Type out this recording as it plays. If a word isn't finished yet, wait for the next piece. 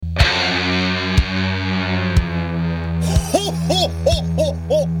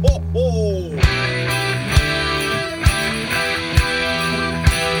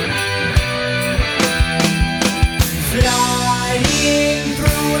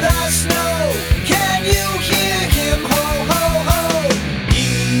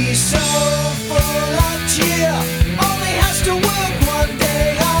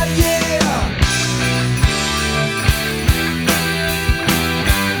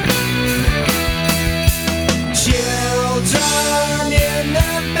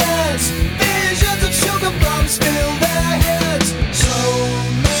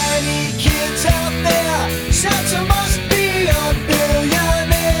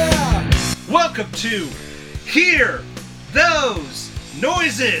welcome to Hear Those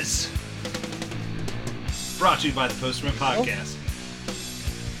Noises! Brought to you by the Postman Podcast.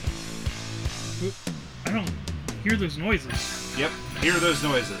 I don't hear those noises. Yep, hear those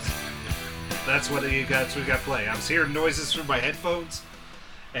noises. That's what we got to play. I was hearing noises through my headphones,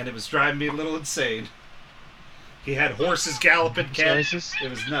 and it was driving me a little insane. He had horses galloping, Ken. It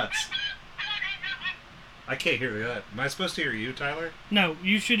was nuts. I can't hear that. Am I supposed to hear you, Tyler? No,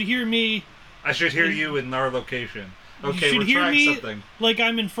 you should hear me. I should hear you in our location. Okay, you we're hear trying me something. Like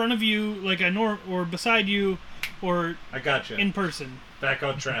I'm in front of you, like or beside you, or I gotcha. in person. Back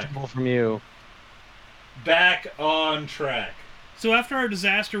on track. From you. Back on track. So after our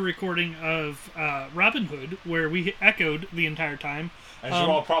disaster recording of Robin Hood, where we echoed the entire time, As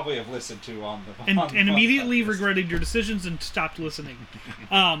you all probably have listened to on the and immediately podcast. regretted your decisions and stopped listening,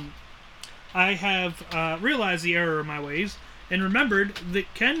 I have realized the error of my ways and remembered that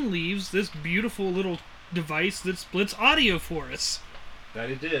Ken leaves this beautiful little device that splits audio for us. That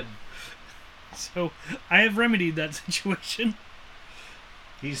he did. So I have remedied that situation.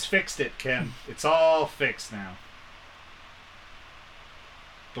 He's fixed it, Ken. It's all fixed now.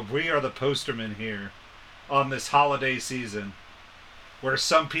 But we are the postermen here on this holiday season, where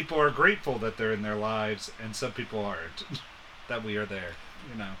some people are grateful that they're in their lives and some people aren't. That we are there,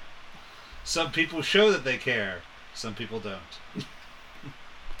 you know. Some people show that they care, some people don't.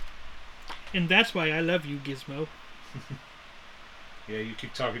 And that's why I love you, Gizmo. Yeah, you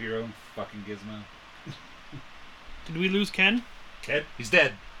keep talking to your own fucking gizmo. Did we lose Ken? Ken, he's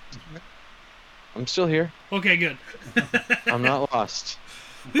dead. I'm still here. Okay, good. I'm not lost.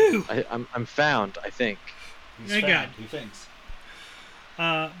 Whew. I'm found, I think. He's Thank found, God. he thinks.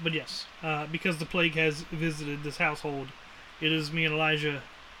 But yes, because the plague has visited this household, it is me and Elijah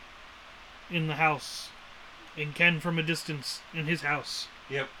in the house, and Ken from a distance in his house.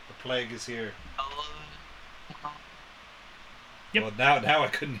 Yep, the plague is here. Yep. Well, now I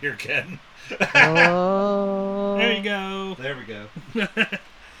couldn't hear Ken. Hello. There you go. There we go.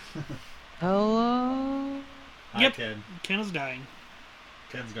 Hello. Hi, Yep. Ken. Ken is dying.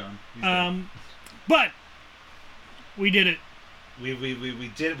 Ken's gone. He's dead. But we did it. We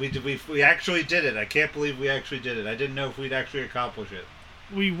actually did it. I can't believe we actually did it. I didn't know if we'd actually accomplish it.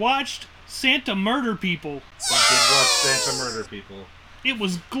 We watched Santa murder people. We did watch Santa murder people. It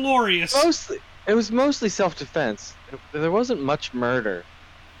was glorious. It was mostly self-defense. There wasn't much murder.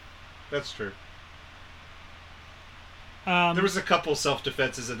 That's true. There There was a couple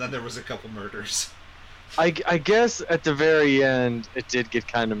self-defenses and then there was a couple murders. I guess at the very end, it did get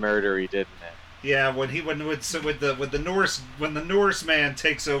kind of murdery, didn't it? Yeah, when the Norse man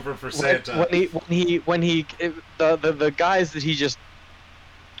takes over for Santa. The guys that he just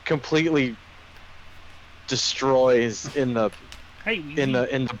completely destroys in the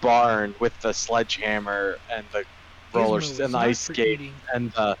barn with the sledgehammer and the rollers and the ice skate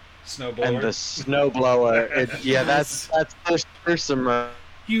and the snowblower. There's some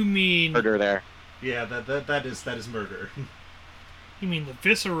You mean murder there. Yeah, that is murder. You mean the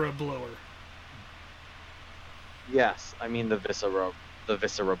viscera blower? Yes, I mean the viscera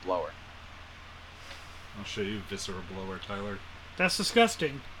blower. I'll show you viscera blower, Tyler. That's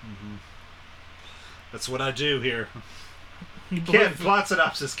disgusting. Mm-hmm. That's what I do here. You Ken, blow- plot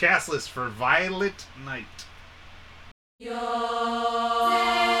synopsis, cast list for Violet Night.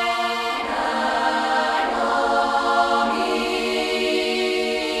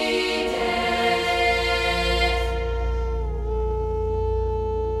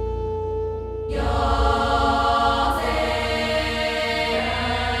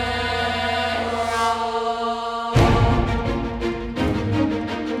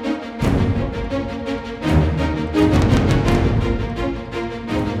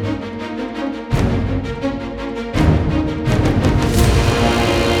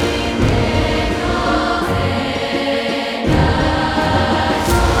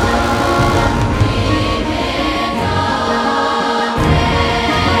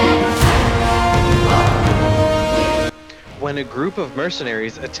 When a group of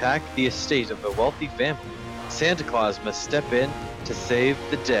mercenaries attack the estate of a wealthy family, Santa Claus must step in to save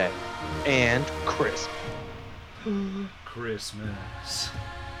the day. And Christmas. Christmas.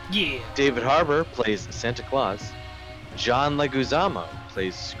 Yeah. David Harbour plays Santa Claus. John Leguizamo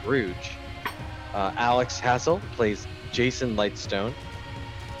plays Scrooge. Alex Hassel plays Jason Lightstone.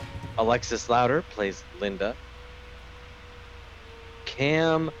 Alexis Louder plays Linda.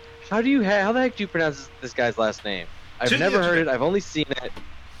 Cam, how the heck do you pronounce this guy's last name? I've never heard it. I've only seen it.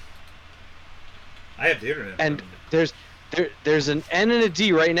 I have the internet. And there's an N and a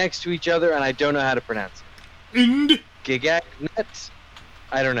D right next to each other, and I don't know how to pronounce it. And Gigagnet?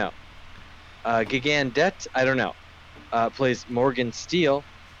 I don't know. Gigandette, I don't know, plays Morgan Steele.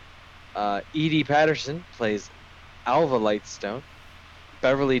 Edie Patterson plays Alva Lightstone.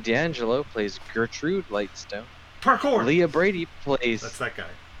 Beverly D'Angelo plays Gertrude Lightstone. Parkour! Leah Brady plays That's that guy.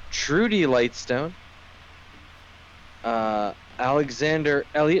 Trudy Lightstone. Alexander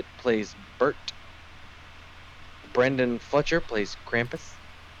Elliott plays Bert. Brendan Fletcher plays Krampus.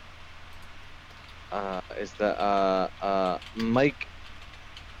 Mike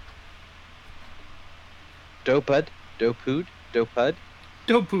Dopud? Dopud.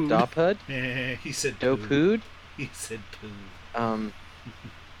 Yeah, he said poo. Dopud? He said poo.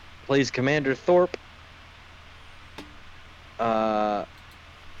 Plays Commander Thorpe.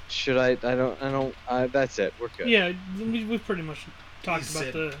 Should I don't, that's it. We're good. Yeah, we've pretty much talked He about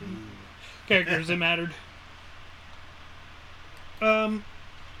said the poo. characters that mattered. I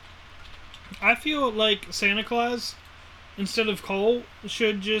feel like Santa Claus, instead of Cole,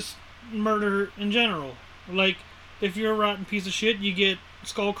 should just murder in general. Like, if you're a rotten piece of shit, you get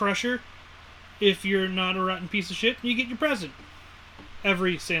Skull Crusher. If you're not a rotten piece of shit, you get your present.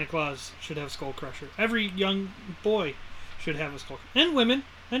 Every Santa Claus should have Skull Crusher. Every young boy should have a Skull Crusher. And women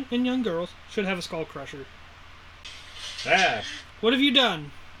and young girls should have a Skull Crusher. Ah, What have you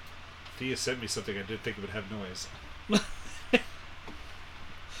done? Thea sent me something I didn't think it would have noise.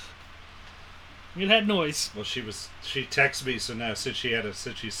 It had noise. Well, she texted me, so now since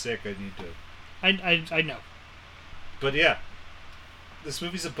she's sick, I need to. I know. But yeah, this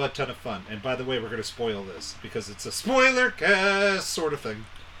movie's a butt ton of fun. And by the way, we're going to spoil this because it's a spoiler cast sort of thing.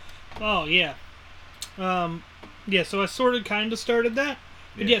 Oh, yeah. Yeah, so I sort of kind of started that.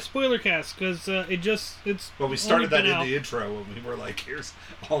 But yeah, spoiler cast, because it's... Well, we started that in out. the intro when we were like, here's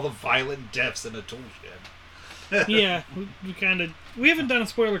all the violent deaths in a tool shed. Yeah, we haven't done a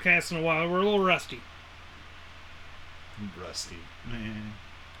spoiler cast in a while. We're a little rusty. Rusty.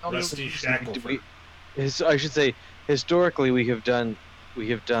 Rusty Shackleford. I should say, historically, we have done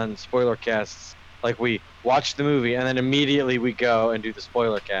spoiler casts. Like, we watch the movie and then immediately we go and do the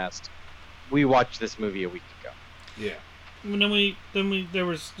spoiler cast. We watched this movie a week ago. Yeah. And then there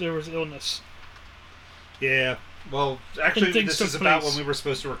was illness. Yeah. Well, actually, things this took is about place. when we were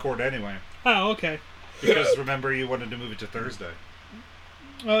supposed to record anyway. Oh, okay. Because remember, you wanted to move it to Thursday.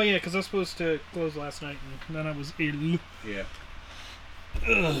 Oh, yeah, because I was supposed to close last night, and then I was ill. Yeah.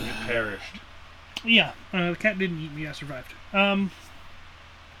 Ugh. You perished. Yeah, the cat didn't eat me. I survived.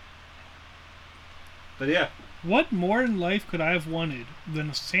 But yeah. What more in life could I have wanted than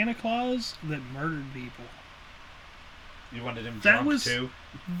a Santa Claus that murdered people? You wanted him That drunk was- too?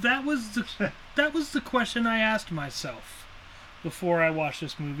 That was the question I asked myself before I watched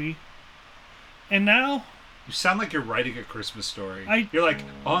this movie. And now, You sound like you're writing a Christmas story. I- You're like,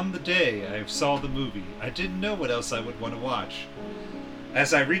 on the day I saw the movie, I didn't know what else I would want to watch.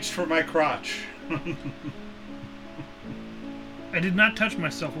 As I reached for my crotch. I did not touch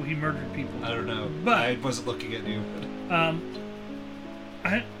myself while he murdered people. I don't know. But- I wasn't looking at you.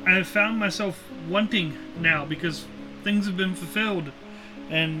 I have found myself wanting now because things have been fulfilled,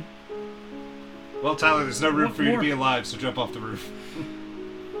 and Well, Tyler, there's no room What for you to more? be alive, so jump off the roof.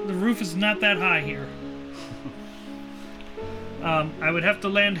 the roof is not that high here. I would have to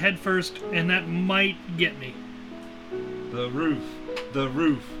land head first, and that might get me. The roof, the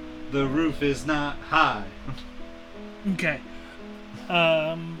roof, the roof is not high. Okay.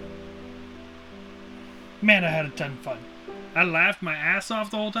 Man, I had a ton of fun. I laughed my ass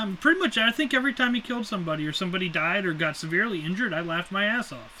off the whole time. Pretty much, I think every time he killed somebody or somebody died or got severely injured, I laughed my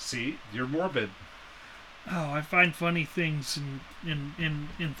ass off. See, you're morbid. Oh, I find funny things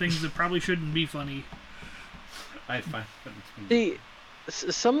in things that probably shouldn't be funny. I find. See,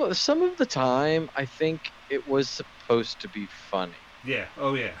 some of the time, I think it was supposed to be funny. Yeah.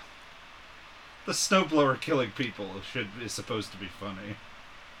 Oh yeah. The snowblower killing people is supposed to be funny,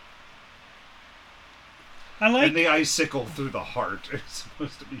 and the icicle through the heart is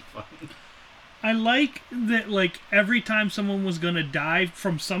supposed to be funny. I like that, like, every time someone was gonna die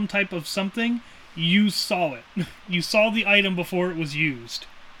from some type of something, you saw it. You saw the item before it was used,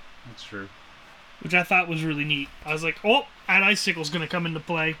 That's true. which I thought was really neat. I was like, oh, that icicle's gonna come into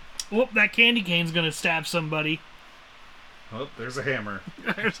play. Oh, that candy cane's gonna stab somebody. Oh, there's a hammer.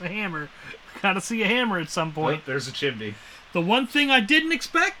 There's a hammer. Gotta see a hammer at some Oh, point. there's a chimney. The one thing I didn't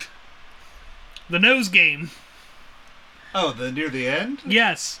expect? The nose game. Oh, near the end?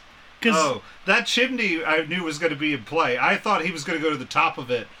 Yes. 'Cause Oh, that chimney I knew was going to be in play. I thought he was going to go to the top of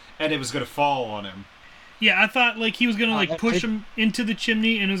it, and it was going to fall on him. yeah, I thought like he was gonna like push I- him into the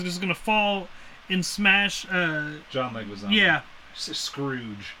chimney and it was just gonna fall and smash. John Leguizamo. Yeah,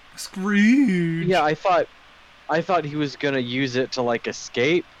 Scrooge. Scrooge. Yeah, I thought he was gonna use it to like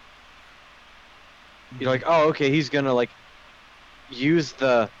escape. you're like, oh, okay, he's gonna like use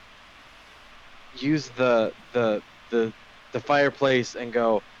the fireplace and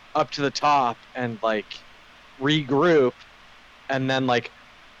go up to the top and like regroup, and then like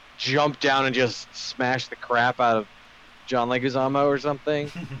jump down and just smash the crap out of John Leguizamo or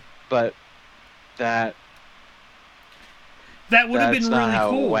something. But that would have been that's not really how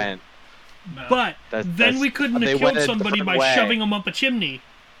cool. It went. No. But then we couldn't have killed somebody by shoving them up a chimney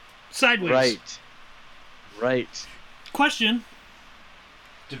sideways. Right. Question.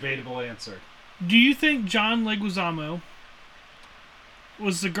 Debatable answer. Do you think John Leguizamo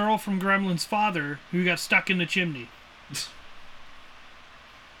was the girl from Gremlin's father who got stuck in the chimney?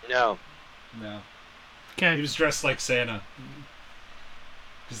 No. No. Okay. He was dressed like Santa.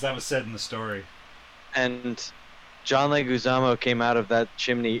 Because that was said in the story. And John Leguizamo came out of that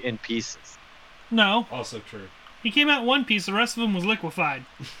chimney in pieces. No. Also true. He came out in one piece, the rest of him was liquefied.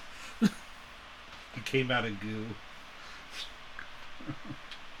 He came out in goo.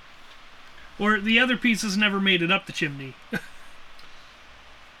 Or the other pieces never made it up the chimney.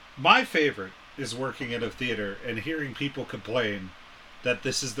 My favorite is working at a theater and hearing people complain that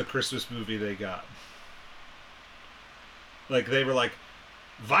this is the Christmas movie they got. Like, they were like,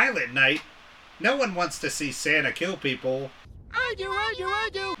 Violent Night? No one wants to see Santa kill people. I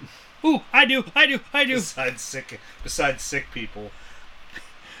do. Ooh, I do. Besides sick people.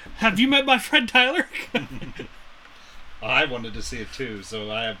 Have you met my friend Tyler? I wanted to see it too,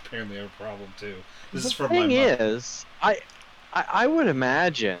 so I apparently have a problem too. This is from my my mom. The thing is, I would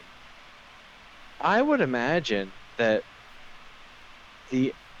imagine that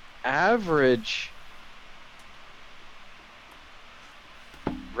the average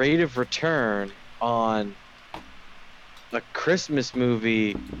rate of return on a Christmas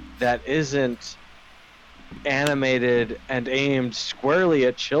movie that isn't animated and aimed squarely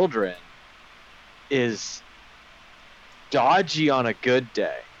at children is dodgy on a good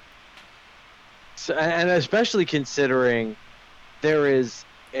day. So, and especially considering there is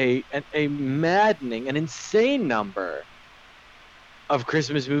a maddening, an insane number of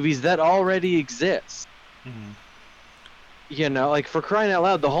Christmas movies that already exist. Mm-hmm. You know, like, for crying out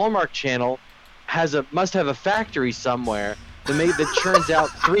loud, the Hallmark Channel must have a factory somewhere that churns out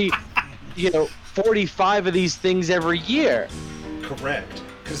 45 of these things every year. Correct,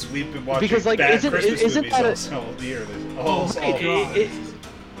 because we've been watching like, bad Christmas isn't movies that all year.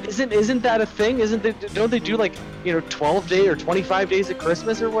 Isn't that a thing? Don't they do like 12 days or 25 days of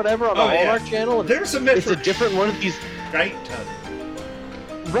Christmas or whatever on the Hallmark Channel? There's it's a different one of these. Right.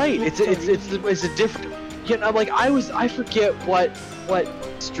 Right. It's a different. Like I forget what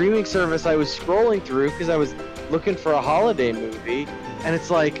streaming service I was scrolling through because I was looking for a holiday movie, and it's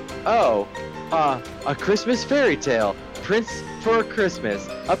like, a Christmas fairy tale, Prince for Christmas,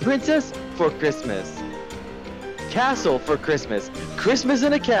 a princess for Christmas, castle for Christmas, Christmas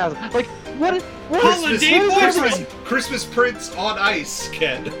in a castle. Like, what Holiday boyfriend. Christmas Prince on Ice,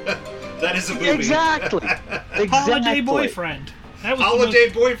 Ken. That is a movie. Exactly. Holiday Boyfriend. That was Holiday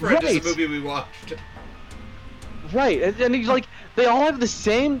Boyfriend is a movie we watched. Right, and he's like, they all have the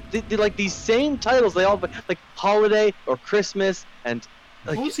same, like these same titles. They all have, like Holiday or Christmas, and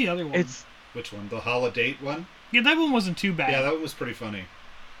like, what was the other one? Which one? The Holiday one? Yeah, that one wasn't too bad. Yeah, that one was pretty funny.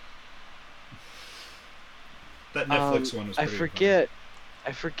 That Netflix one was pretty funny.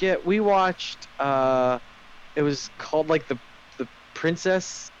 I forget. We watched. It was called like the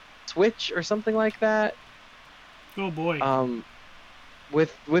Princess Switch or something like that. Oh boy.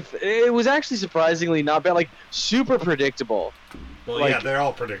 With it was actually surprisingly not bad. Like, super predictable. Well, like, yeah, they're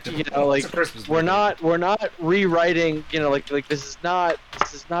all predictable. Like, it's a Christmas we're movie. not rewriting. Like this is not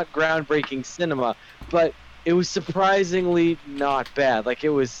groundbreaking cinema, but it was surprisingly not bad. Like, it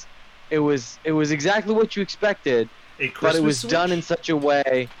was exactly what you expected, but it was Switch? done in such a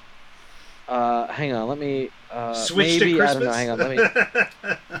way. Hang on, let me. Switch maybe to Christmas? I don't know. Hang on, let me.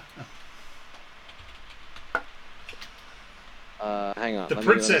 Hang on. The let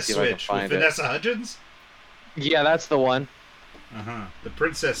Princess me see if I can Switch find with it. Vanessa Hudgens? Yeah, that's the one. The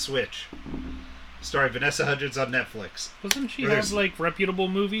Princess Switch. Starring Vanessa Hudgens on Netflix. Doesn't she have, like, reputable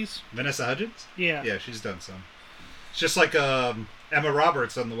movies? Vanessa Hudgens? Yeah. Yeah, she's done some. It's just like Emma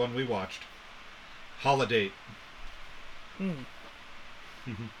Roberts on the one we watched. Holiday.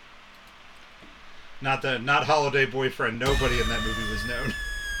 Not Holiday Boyfriend. Nobody in that movie was known.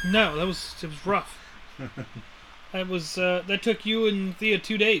 No, it was rough. That took you and Thea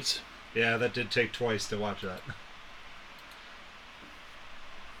 2 days. Yeah, that did take twice to watch that.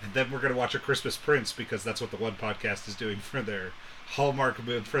 And then we're going to watch A Christmas Prince because that's what the One Podcast is doing for their Hallmark,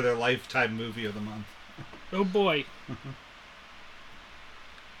 for their Lifetime movie of the month. Oh boy.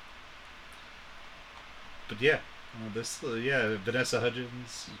 But yeah, Vanessa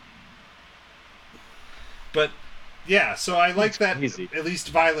Hudgens. But yeah, so I like that. Crazy. At least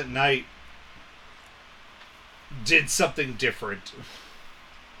Violent Night did something different.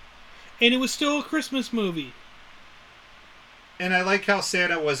 And it was still a Christmas movie. And I like how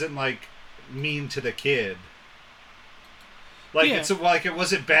Santa wasn't like mean to the kid. Like Yeah. it's like it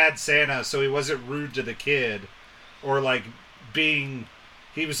wasn't bad Santa, so he wasn't rude to the kid, or like being.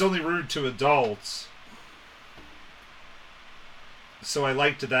 He was only rude to adults. So I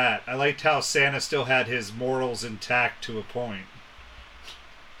liked that. I liked how Santa still had his morals intact to a point.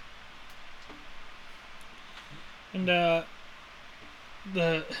 And the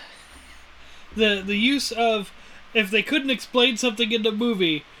use of, if they couldn't explain something in the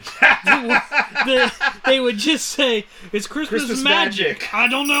movie, they would just say, "It's Christmas magic. I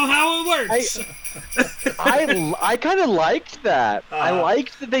don't know how it works." I kind of liked that. I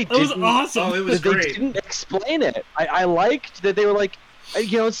liked that they That was didn't. awesome. Oh, it was That they great. didn't explain it. I liked that they were like,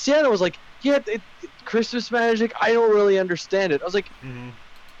 Santa was like, yeah, Christmas magic. I don't really understand it. I was like,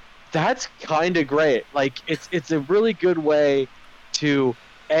 that's kind of great. Like, it's a really good way to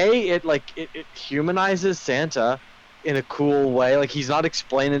it humanizes Santa in a cool way. Like, he's not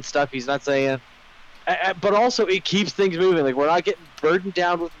explaining stuff. He's not saying, but also it keeps things moving. Like, we're not getting burdened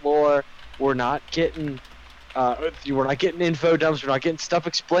down with lore. We're not getting info dumps. We're not getting stuff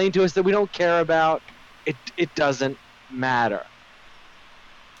explained to us that we don't care about. It doesn't matter.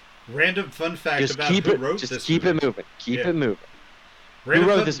 Random fun fact Just about keep who it. wrote Just this keep movie. it moving. Keep Yeah. it moving. Random Who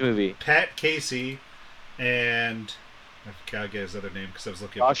wrote fun- this movie? Pat Casey and I forgot his other name because I was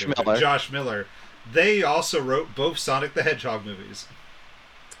looking Josh up Miller. Josh Miller. They also wrote both Sonic the Hedgehog movies.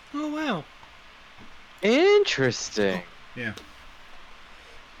 Oh wow! Interesting. Yeah.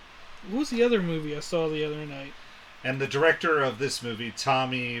 What was the other movie I saw the other night? And the director of this movie,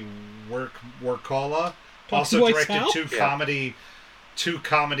 Tommy Wirkola, also Dwight directed Schrute? two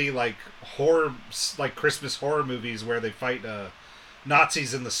comedy like horror, like Christmas horror movies where they fight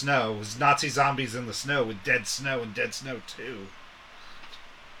Nazis in the snow. It was Nazi zombies in the snow with Dead Snow and Dead Snow 2.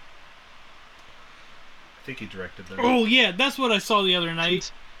 I think he directed them. Oh yeah, that's what I saw the other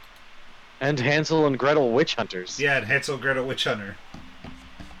night. And Hansel and Gretel Witch Hunters. Yeah, and Hansel and Gretel Witch Hunter.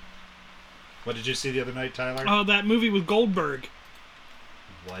 What did you see the other night, Tyler? Oh, that movie with Goldberg.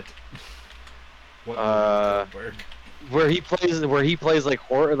 What? What Goldberg? Where he plays like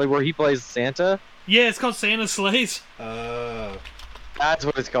horror, like where he plays Santa. Yeah, it's called Santa Slays. That's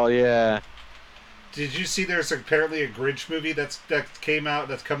what it's called. Yeah. Did you see there's apparently a Grinch movie that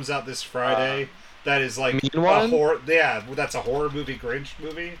comes out this Friday? That is like Mean a One? horror. Yeah, that's a horror movie, Grinch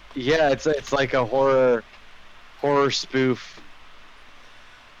movie. Yeah, it's like a horror spoof.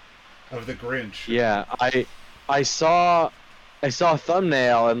 Of the Grinch. Yeah, I saw a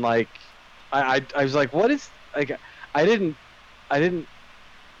thumbnail and like I was like, what is like I didn't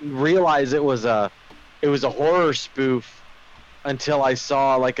realize it was a horror spoof until I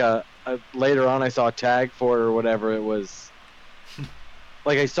saw like a later on I saw a tag for it or whatever it was.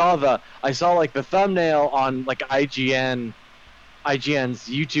 Like I saw like the thumbnail on like IGN's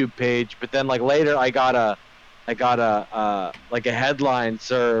YouTube page, but then like later I got a like a headline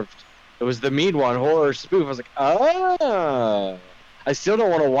served. It was the Mean One horror spoof. I was like, oh. I still don't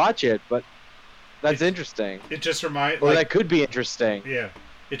want to watch it, but that's interesting. It just reminds. Or that could be interesting. Yeah,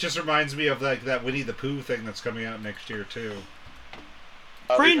 it just reminds me of like that Winnie the Pooh thing that's coming out next year too.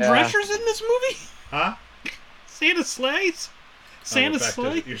 Fran yeah. Drescher's in this movie? Huh? Santa Slays? Santa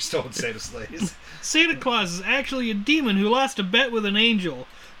Slay? You're still in Santa Slays. Santa Claus is actually a demon who lost a bet with an angel.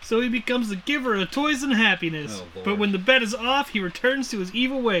 So he becomes the giver of toys and happiness. Oh, Lord. But when the bet is off, he returns to his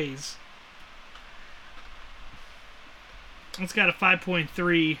evil ways. It's got a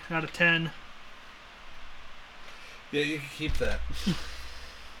 5.3 out of 10. Yeah, you can keep that.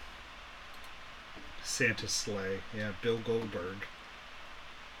 Santa Sleigh. Yeah, Bill Goldberg.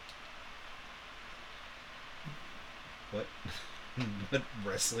 What? What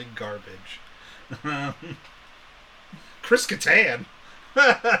wrestling garbage? Chris Kattan.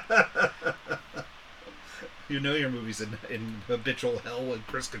 You know your movie's in habitual hell when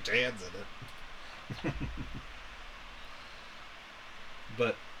Chris Kattan's in it.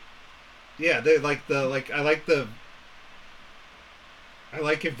 But yeah, they like I like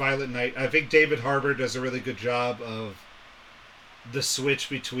it Violent Night. I think David Harbour does a really good job of the switch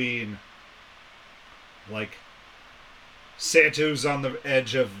between like Santa who's on the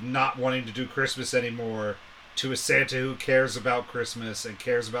edge of not wanting to do Christmas anymore to a Santa who cares about Christmas and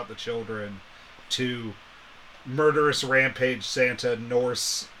cares about the children to murderous rampage Santa,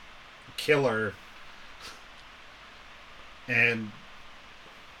 Norse killer. And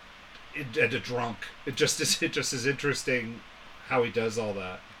and a drunk. It just is interesting how he does all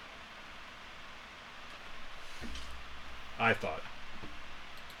that. I thought.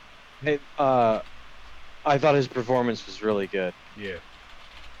 Hey, I thought his performance was really good. Yeah.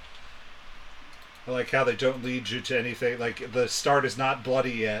 I like how they don't lead you to anything. Like, the start is not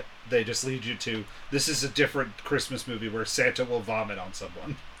bloody yet. They just lead you to, this is a different Christmas movie where Santa will vomit on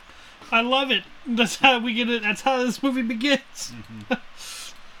someone. I love it. That's how we get it. That's how this movie begins. Mm-hmm.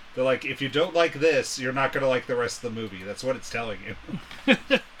 They're like, if you don't like this, you're not going to like the rest of the movie. That's what it's telling you.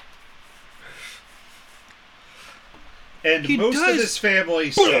 And most of this family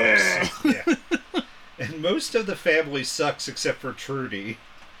sucks. Yeah. And most of the family sucks except for Trudy.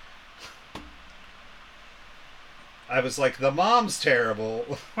 I was like, the mom's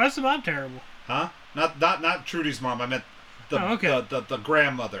terrible. Why is the mom terrible? Huh? Not Trudy's mom. I meant the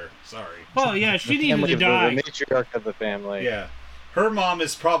grandmother. Sorry. Oh yeah, she needed to die. The matriarch of the family. Yeah, her mom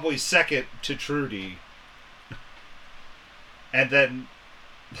is probably second to Trudy, and then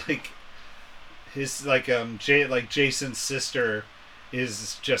like his Jason's sister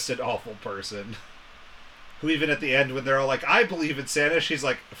is just an awful person. Who even at the end when they're all like, I believe in Santa, she's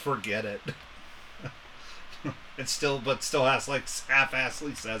like, forget it. And still has like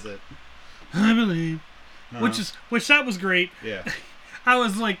half-assedly says it. I believe. Which that was great. Yeah. I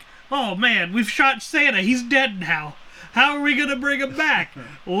was like, oh man, we've shot Santa. He's dead now. How are we gonna bring him back?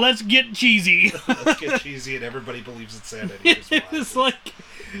 Let's get cheesy. Let's get cheesy, and everybody believes in Santa. It's like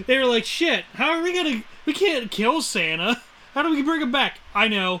they were like, shit. How are we gonna? We can't kill Santa. How do we bring him back? I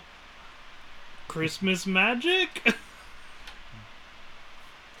know. Christmas magic.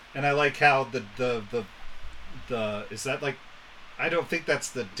 And I like how the is that like, I don't think that's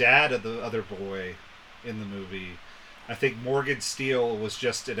the dad of the other boy in the movie. I think Morgan Steele was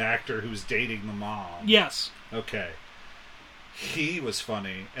just an actor who's dating the mom. Yes. Okay. He was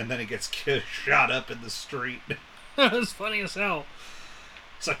funny, and then he gets shot up in the street. That was funny as hell.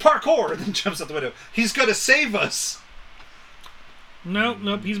 It's like, parkour! And then jumps out the window. He's gonna save us!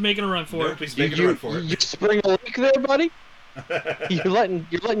 Nope, he's making a run for it. He's making a run for it. You spring a leak there, buddy? You're letting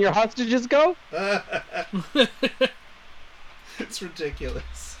your hostages go? It's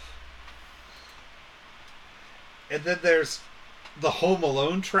ridiculous. And then there's the Home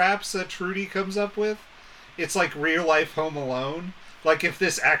Alone traps that Trudy comes up with. It's like real life Home Alone. Like if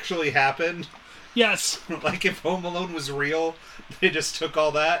this actually happened. Yes. Like if Home Alone was real, they just took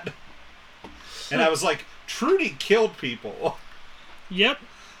all that. And I was like, Trudy killed people. Yep.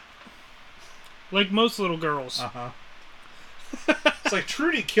 Like most little girls. Uh-huh. It's like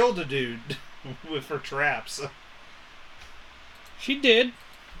Trudy killed a dude with her traps. She did,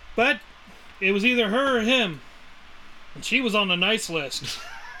 but it was either her or him. And she was on the nice list.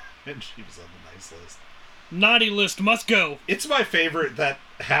 And she was on the nice list. Naughty list must go. It's my favorite that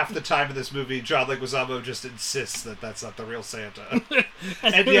half the time in this movie, John Leguizamo just insists that that's not the real Santa.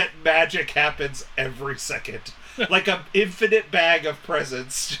 And yet magic happens every second. Like an infinite bag of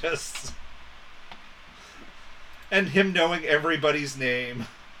presents, just... And him knowing everybody's name.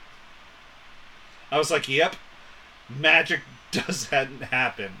 I was like, yep, magic doesn't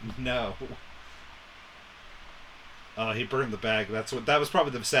happen. No. He burned the bag. That was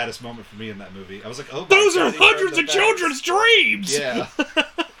probably the saddest moment for me in that movie. I was like, oh my Those God, are hundreds of children's dreams! Yeah.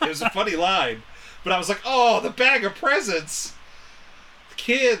 It was a funny line. But I was like, oh, the bag of presents.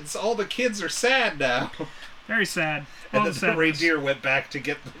 Kids. All the kids are sad now. Very sad. And then the reindeer went back to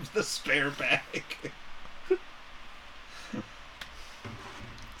get the spare bag.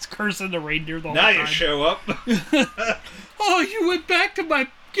 It's cursing the reindeer the whole now time. You show up. Oh, you went back to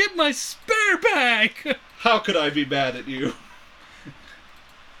get my spare bag. How could I be mad at you?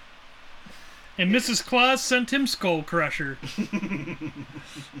 And Mrs. Claus sent him Skull Crusher.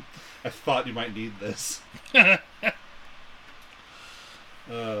 I thought you might need this. It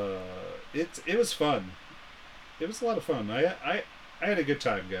was fun. It was a lot of fun. I had a good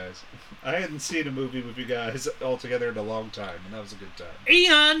time, guys. I hadn't seen a movie with you guys all together in a long time, and that was a good time.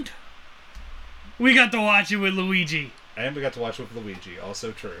 And we got to watch it with Luigi. And we got to watch it with Luigi.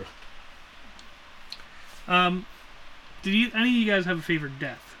 Also true. Did any of you guys have a favorite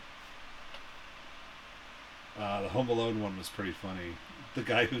death? The Home Alone one was pretty funny. The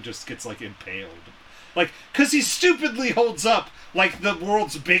guy who just gets, like, impaled. Like, because he stupidly holds up, like, the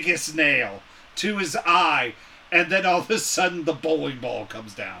world's biggest nail to his eye, and then all of a sudden the bowling ball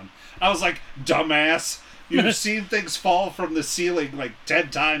comes down. I was like, dumbass, you've seen things fall from the ceiling, like, 10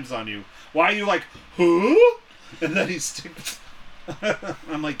 times on you. Why are you like, who? And then he sticks...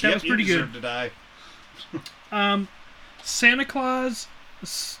 I'm like, yep, you deserve to die. Santa Claus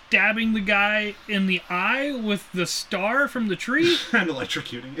stabbing the guy in the eye with the star from the tree. And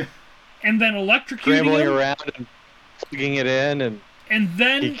electrocuting it. and then electrocuting scrambling him, around and plugging it in, and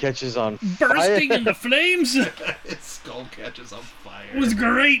then he catches on bursting fire. into flames. His skull catches on fire. Was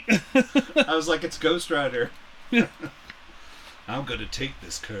great. I was like, it's Ghost Rider. I'm gonna take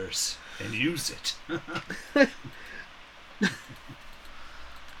this curse and use it.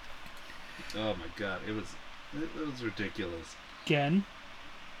 Oh my god, it was ridiculous. Ken,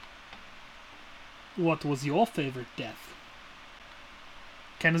 what was your favorite death?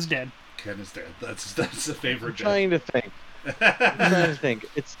 Ken is dead. Ken is dead. That's the favorite death. Trying to think. I'm trying to think.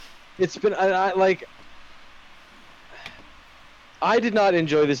 It's been I did not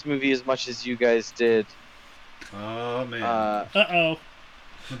enjoy this movie as much as you guys did. Oh man. Uh-oh.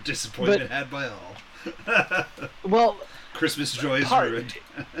 Disappointment had by all. Well, Christmas joy is ruined.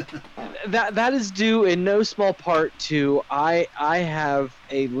 that is due in no small part to I have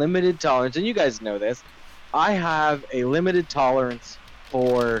a limited tolerance, and you guys know this. I have a limited tolerance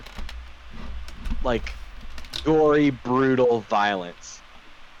for like gory, brutal violence.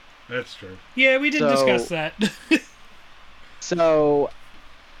 That's true. Yeah, we did discuss that.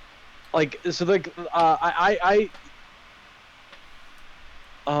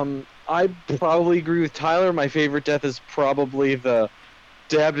 I probably agree with Tyler. My favorite death is probably the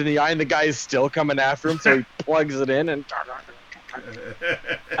stabbed in the eye, and the guy is still coming after him, so he plugs it in and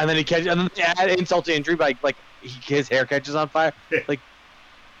then he catches, and then they add insult to injury by his hair catches on fire. I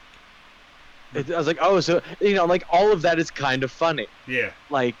was like, oh, so like all of that is kind of funny. Yeah.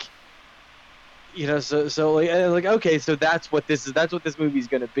 Okay, so that's what this movie's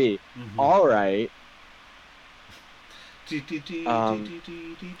gonna be. Mm-hmm. All right.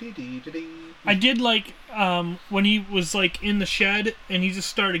 I did like when he was in the shed and he just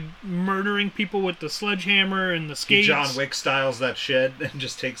started murdering people with the sledgehammer and the skates. He John Wick styles that shed and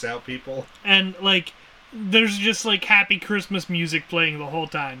just takes out people. And there's just happy Christmas music playing the whole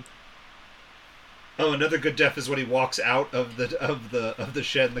time. Oh, another good death is when he walks out of the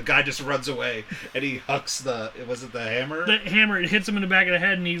shed and the guy just runs away and he hucks was it the hammer? The hammer, it hits him in the back of the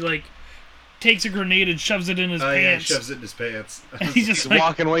head and he takes a grenade and shoves it in his pants. Yeah, shoves it in his pants. And he's just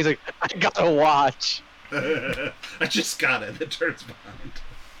walking away. He's like, I gotta watch. I just got it. It turns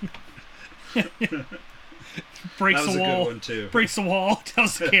behind. Breaks the wall. Good one too. Breaks the wall.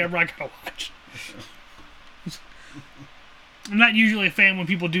 Tells the camera, I gotta watch. I'm not usually a fan when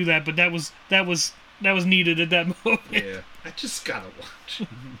people do that, but that was needed at that moment. Yeah, I just gotta watch.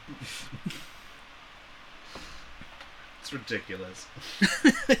 It's ridiculous.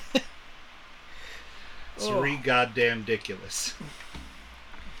 It's goddamn ridiculous.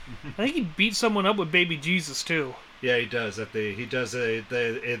 I think he beat someone up with baby Jesus too. Yeah, he does.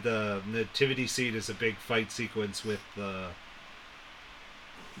 The nativity scene is a big fight sequence with the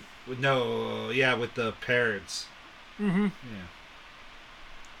parents. Mm-hmm. Yeah.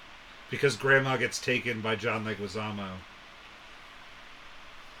 Because Grandma gets taken by John Leguizamo.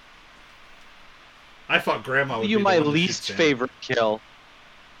 I thought Grandma would be my least favorite kill.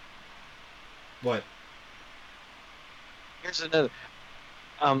 What? Here's another.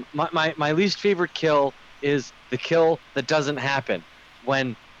 My least favorite kill is the kill that doesn't happen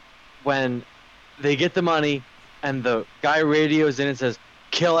when they get the money and the guy radios in and says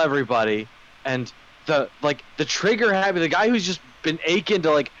kill everybody, and the trigger happy, the guy who's just been aching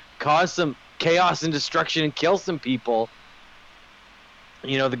to cause some chaos and destruction and kill some people,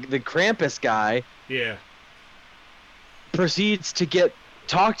 the Krampus guy, yeah, proceeds to get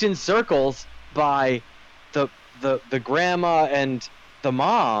talked in circles by the grandma and the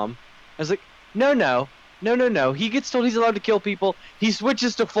mom. I was like, no. He gets told he's allowed to kill people. He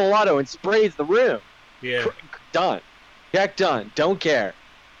switches to full auto and sprays the room. Yeah. Done. Heck done. Don't care.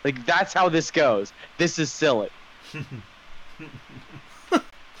 That's how this goes. This is silly.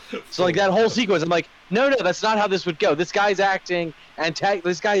 So that whole sequence, I'm like, no, that's not how this would go. This guy's acting, and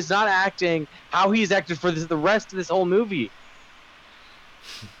this guy's not acting how he's acted for the rest of this whole movie.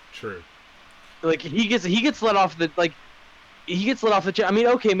 True. He gets let off the chain. I mean,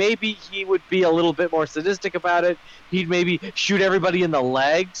 okay, maybe he would be a little bit more sadistic about it. He'd maybe shoot everybody in the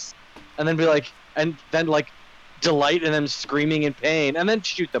legs, and then delight in them screaming in pain, and then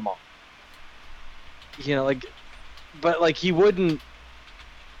shoot them all. But he wouldn't.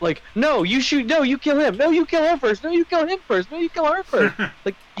 No, you shoot. No, you kill him. No, you kill him first. No, you kill him first. No, you kill her first.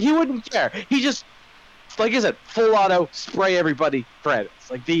 He wouldn't care. He just, like I said, full auto, spray everybody.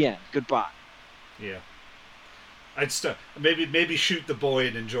 Credits. The end. Goodbye. Yeah. I'd maybe shoot the boy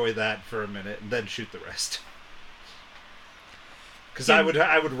and enjoy that for a minute, and then shoot the rest. Because I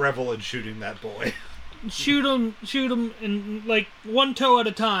would revel in shooting that boy. Shoot him, and one toe at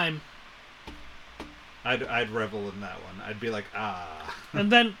a time. I'd revel in that one. I'd be like, ah.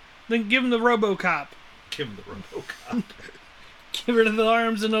 And then Then give him the RoboCop. Give him the RoboCop. Get rid of the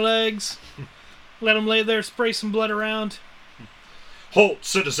arms and the legs. Let him lay there, spray some blood around. Halt,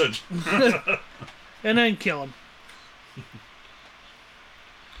 citizen! And then kill him.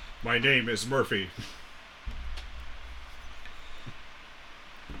 My name is Murphy.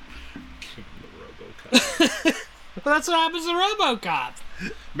 Give him the RoboCop. Well, that's what happens to RoboCop.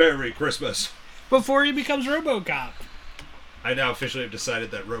 Merry Christmas. Before he becomes RoboCop. I now officially have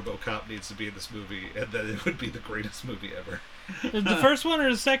decided that RoboCop needs to be in this movie, and that it would be the greatest movie ever. The first one or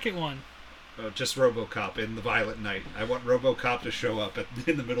the second one? Just RoboCop in The Violent Night. I want RoboCop to show up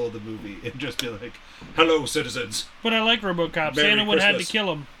in the middle of the movie and just be like, "Hello, citizens." But I like RoboCop. Merry Santa would have had to Christmas.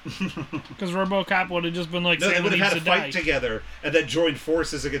 kill him. Because RoboCop would have just been like, No, they Santa would needs have to had a fight die. together and then joined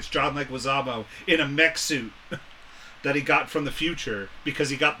forces against John Leguizamo in a mech suit that he got from the future because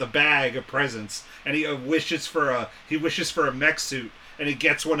he got the bag of presents and he wishes for a mech suit and he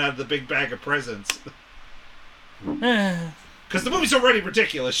gets one out of the big bag of presents. Because the movie's already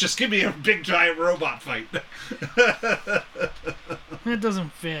ridiculous. Just give me a big giant robot fight. It doesn't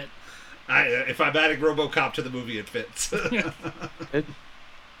fit. If I'm adding RoboCop to the movie, it fits.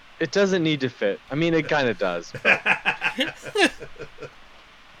 It doesn't need to fit. I mean, it kind of does.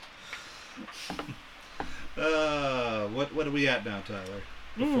 What are we at now, Tyler?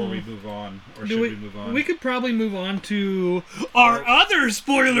 Before we move on, or should we move on? We could probably move on to our other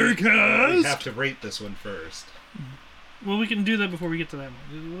spoiler We cast. have to rate this one first. Well, we can do that before we get to that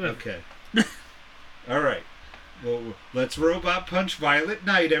one. Okay. All right. Well, let's robot punch Violent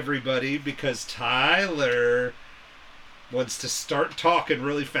Night, everybody, because Tyler wants to start talking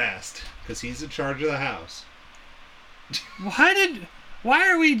really fast because he's in charge of the house. Why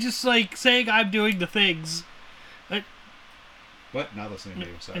are we just like saying I'm doing the things? What? Not listening to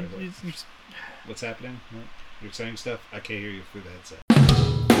you. Sorry. It's- What's happening? What? You're saying stuff? I can't hear you through the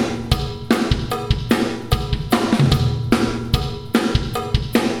headset.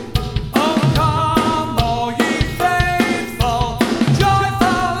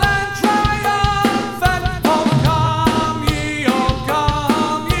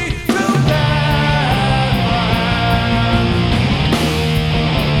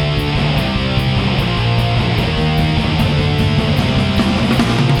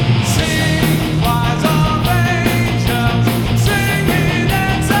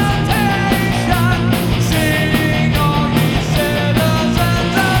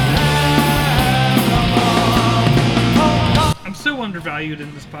 I'm so undervalued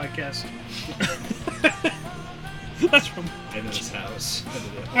in this podcast. That's from. Into this house.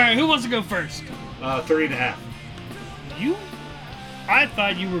 All right, who wants to go first? 3.5. You? I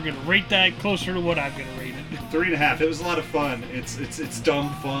thought you were gonna rate that closer to what I'm gonna rate it. 3.5. It was a lot of fun. It's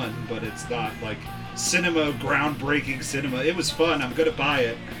dumb fun, but it's not like cinema, groundbreaking cinema. It was fun. I'm gonna buy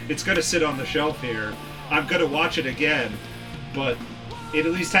it. It's gonna sit on the shelf here. I'm gonna watch it again, but it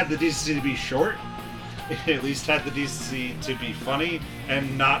at least had the decency to be short. It at least had the decency to be funny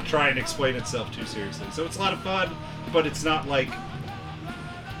and not try and explain itself too seriously. So it's a lot of fun, but it's not like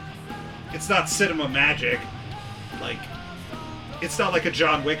it's not cinema magic. Like it's not like a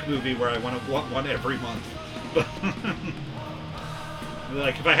John Wick movie where I want one every month. But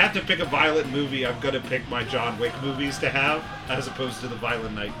like if I have to pick a violent movie, I'm gonna pick my John Wick movies to have as opposed to the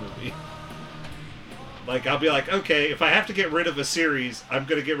Violent Night movie. Like I'll be like, okay, if I have to get rid of a series, I'm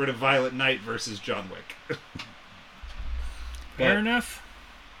gonna get rid of Violent Night versus John Wick. Fair enough.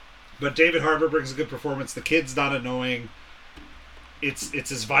 But David Harbour brings a good performance. The kid's not annoying. It's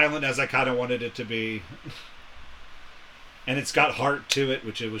as violent as I kind of wanted it to be. And it's got heart to it,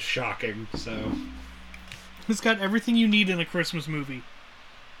 which it was shocking. So It's got everything you need in a Christmas movie.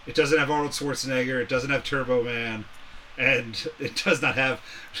 it doesn't have Arnold Schwarzenegger. It doesn't have Turbo Man. And it does not have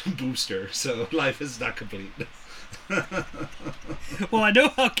Booster. So life is not complete. Well, I know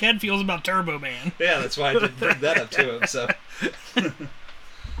how Ken feels about Turbo Man. Yeah, that's why I didn't bring that up to him. So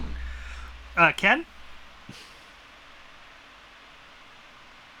Ken?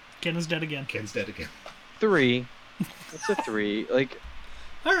 Ken is dead again. Ken's dead again. 3. It's a 3. Like,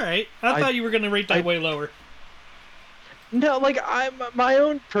 All right. I thought you were going to rate that way lower. no, like I'm my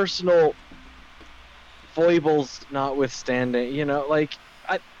own personal foibles notwithstanding, like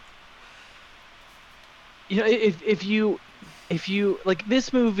if you like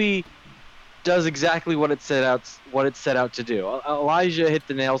this movie does exactly what it set out to do. Elijah hit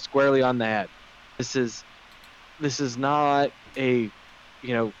the nail squarely on the head. This is not a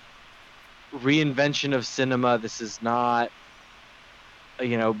reinvention of cinema. This is not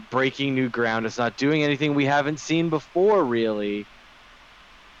breaking new ground. It's not doing anything we haven't seen before, really.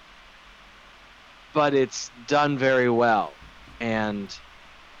 But it's done very well. And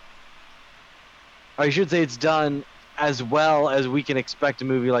I should say it's done as well as we can expect a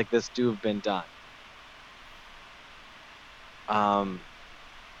movie like this to have been done.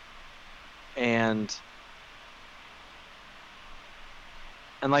 And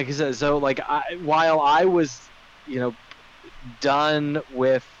like I said, so like while I was, done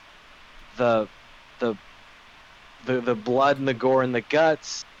with the blood and the gore and the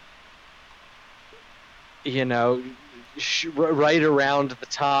guts, right around the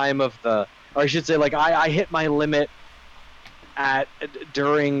time of or I should say, like I hit my limit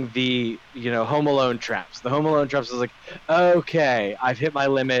during the Home Alone traps. The Home Alone traps was like, okay, I've hit my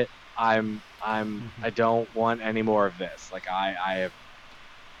limit. I don't want any more of this. Like I've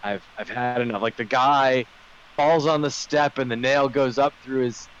had enough. Like the guy falls on the step and the nail goes up through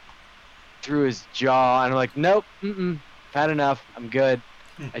his jaw, and I'm like, nope, had enough. I'm good.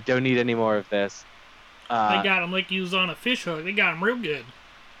 I don't need any more of this. They got him like he was on a fish hook. They got him real good.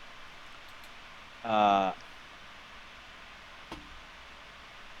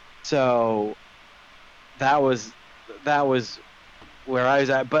 So that was where I was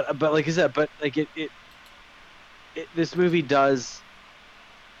at. But like I said, this movie does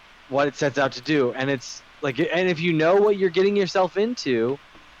what it sets out to do, and it's like, and if you know what you're getting yourself into,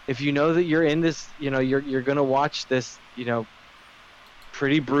 if you know that you're in this, you're gonna watch this,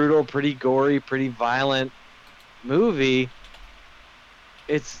 pretty brutal, pretty gory, pretty violent movie,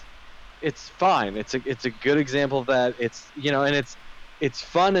 it's fine. It's a good example of that. It's and it's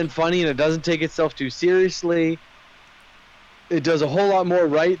fun and funny, and it doesn't take itself too seriously. It does a whole lot more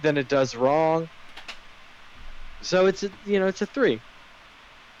right than it does wrong. So it's a 3.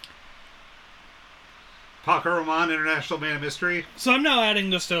 Paco Rabanne, International Man of Mystery. So I'm now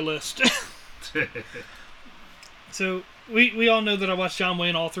adding this to a list. So we all know that I watch John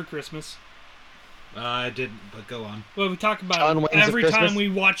Wayne all through Christmas. I didn't, but go on. Well, we talk about every time we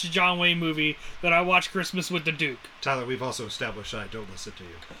watch a John Wayne movie that I watch Christmas with the Duke. Tyler, we've also established I don't listen to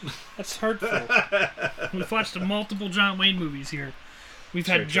you. That's hurtful. We've watched multiple John Wayne movies here. We've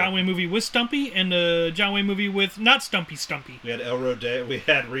had a John Wayne movie with Stumpy and a John Wayne movie with not Stumpy. We had El Rodeo. We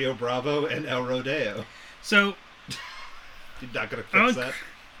had Rio Bravo and El Rodeo. So you're not gonna fix that.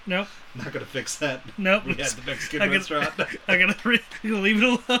 Nope. Not gonna fix that. Nope. We had the Mexican restaurant. I gotta leave it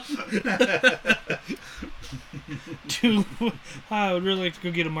alone. I would really like to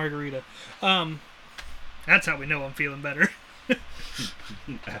go get a margarita. That's how we know I'm feeling better.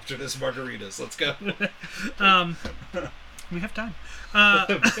 After this margaritas, let's go. We have time. We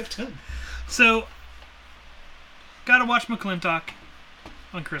have time. So, gotta watch McClintock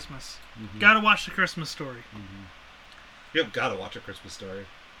on Christmas. Mm-hmm. Gotta watch The Christmas Story. Mm-hmm. You don't gotta watch A Christmas Story.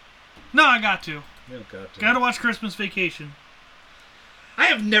 No, I got to. You don't got to. Gotta watch Christmas Vacation. I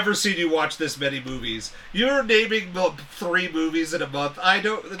have never seen you watch this many movies. You're naming 3 movies in a month. I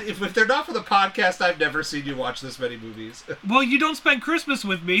don't. If they're not for the podcast, I've never seen you watch this many movies. Well, you don't spend Christmas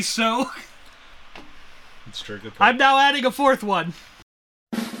with me, so. It's true. Good point. I'm now adding a 4th one.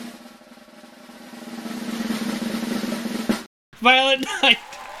 Violent Night.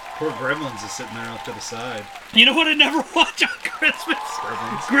 Poor Gremlins is sitting there off to the side. You know what I never watch on Christmas?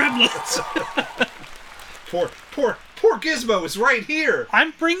 Gremlins. Poor Gizmo is right here.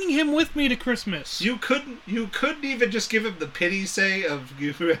 I'm bringing him with me to Christmas. You couldn't even just give him the pity say of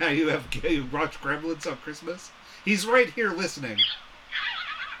you watch Gremlins on Christmas. He's right here listening.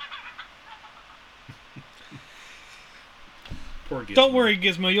 Poor Gizmo. Don't worry,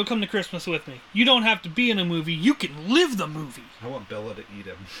 Gizmo. You'll come to Christmas with me. You don't have to be in a movie. You can live the movie. I want Bella to eat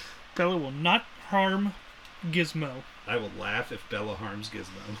him. Bella will not harm Gizmo. I will laugh if Bella harms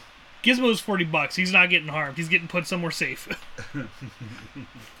Gizmo. Gizmo's $40. He's not getting harmed. He's getting put somewhere safe.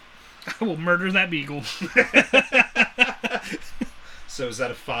 I will murder that beagle. So is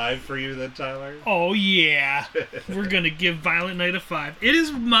that a 5 for you then, Tyler? Oh, yeah. We're going to give Violent Night a 5. It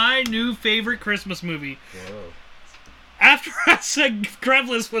is my new favorite Christmas movie. Whoa. After I said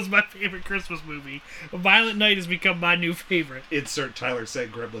Gremlins was my favorite Christmas movie, Violent Night has become my new favorite. Insert Tyler saying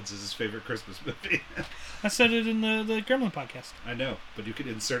Gremlins is his favorite Christmas movie. I said it in the Gremlin podcast. I know, but you can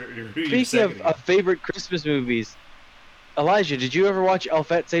insert it. Speaking of favorite Christmas movies, Elijah, did you ever watch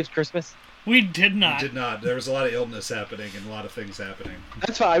Elfette Saves Christmas? We did not. We did not. There was a lot of illness happening and a lot of things happening.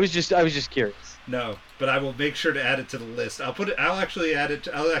 That's fine. I was just curious. No, but I will make sure to add it to the list. I'll actually add it.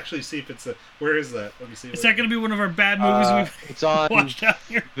 I'll actually see if it's where is that? Let me see. Is that going to be one of our bad movies we've watched out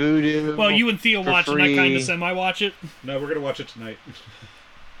here? Voodoo. Well, you and Theo watch it. I kind of semi-watch it. No, we're going to watch it tonight.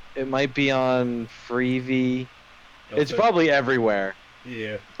 It might be on Freevee. It's probably everywhere.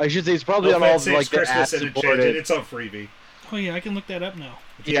 Yeah. I should say it's probably on all of, like, the Christmas and Enchanted. It's on Freevee. Oh yeah, I can look that up now.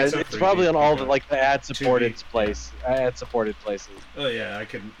 Yeah, up it's for probably you. on all the like the ad-supported Tubi, ad-supported places. Oh yeah, I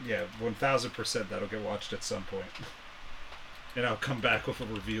can. Yeah, 1000% that'll get watched at some point. And I'll come back with a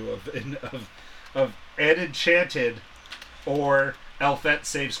review of Ed Enchanted or Elfette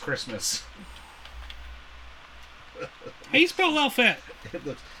Saves Christmas. How you spell Elfette? It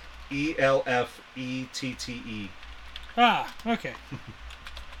looks Elfette. Ah, okay.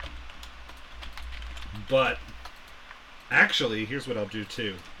 But actually, here's what I'll do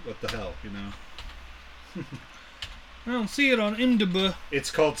too. What the hell, I don't see it on IMDb.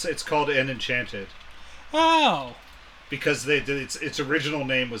 It's called Ed Enchanted Oh. because its original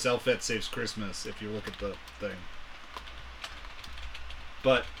name was Elfette Saves Christmas. If you look at the thing,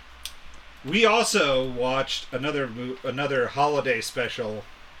 but we also watched another holiday special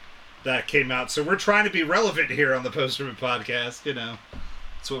that came out. So we're trying to be relevant here on the Post Room Podcast.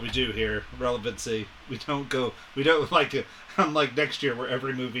 That's what we do here. Relevancy. We don't like to, unlike next year where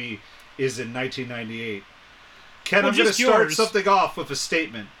every movie is in 1998. Ken, I'm going to start something off with a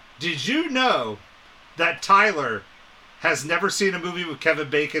statement. Did you know that Tyler has never seen a movie with Kevin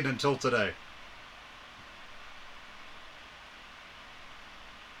Bacon until today?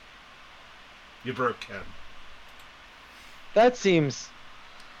 You broke Ken. That seems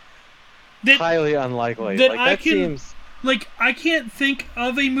highly unlikely. Seems... I can't think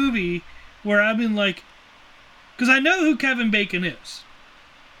of a movie where I've been like... Because I know who Kevin Bacon is.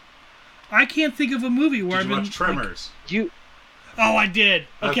 I can't think of a movie where I've been... Did you watch Tremors? Oh, I did.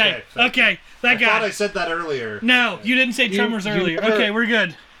 Okay. I thought I said that earlier. No, you didn't say Tremors earlier. Okay, we're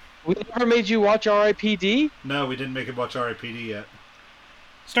good. We never made you watch R.I.P.D.? No, we didn't make him watch R.I.P.D. yet.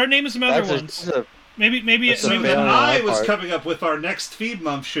 Start naming some other ones. Maybe So then I was coming up with our next feed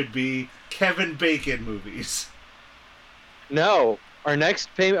month should be Kevin Bacon movies. No, our next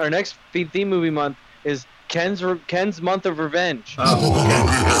feed theme movie month is Ken's Month of Revenge. Oh,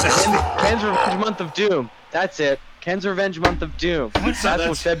 okay. Ken's Revenge Month of Doom. That's it. Ken's Revenge Month of Doom. That's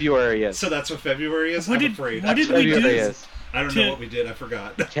what February is. So that's what February is? I'm afraid. What did we do? I don't know what we did. I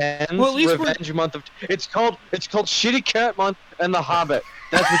forgot. Ken's Revenge Month of... It's called Shitty Cat Month and The Hobbit.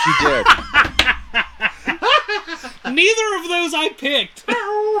 That's what you did. Neither of those I picked.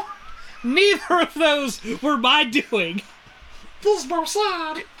 Neither of those were my doing. This more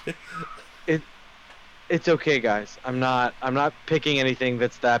sad. It's okay, guys. I'm not picking anything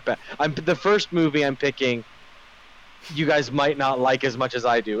that's that bad. The first movie I'm picking, you guys might not like as much as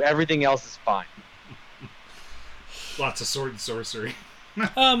I do. Everything else is fine. Lots of sword and sorcery.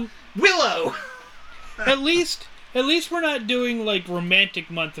 Willow. At least we're not doing like romantic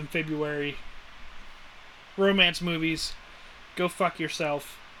month in February. Romance movies. Go fuck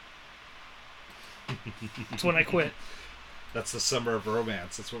yourself. That's when I quit. That's the summer of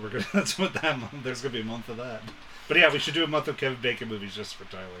romance. That's what we're gonna. That's what that month. There's gonna be a month of that. But yeah, we should do a month of Kevin Bacon movies just for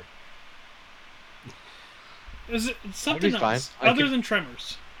Tyler. Is it something else other than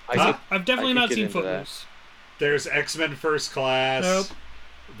Tremors? I've definitely not seen Footloose. There's X-Men First Class. Nope.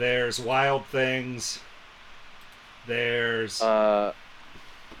 There's Wild Things. There's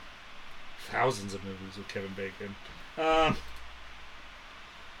thousands of movies with Kevin Bacon.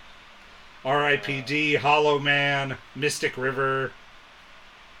 R.I.P.D., Hollow Man, Mystic River.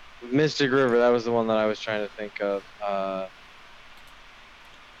 Mystic River, that was the one that I was trying to think of. Wow.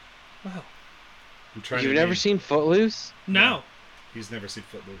 You've never seen Footloose? No. He's never seen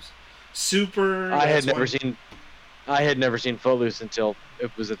Footloose. Super. I had never seen Footloose until it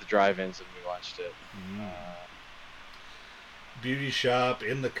was at the drive-ins and we watched it. Beauty Shop,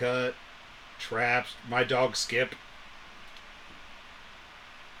 In the Cut, Trapped, My Dog Skip.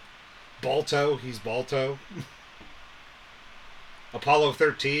 Balto, he's Balto. Apollo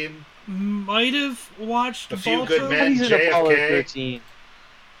 13. Might have watched A Few Balto. Good Men, He's in JFK. Apollo 13.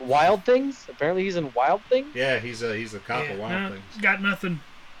 Wild Things? Apparently he's in Wild Things? Yeah, he's a cop of Wild Things. Got nothing.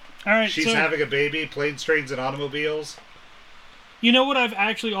 All right, She's having a baby, Planes, Trains, and Automobiles. You know what I've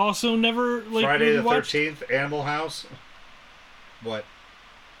actually also never Friday the watched? 13th, Animal House. What?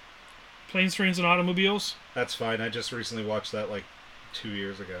 Planes, Trains, and Automobiles? That's fine. I just recently watched that like 2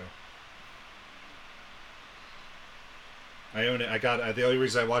 years ago. I own it. I got the only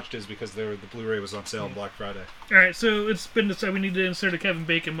reason I watched it is because the Blu-ray was on sale on Black Friday. All right, so it's been decided we need to insert a Kevin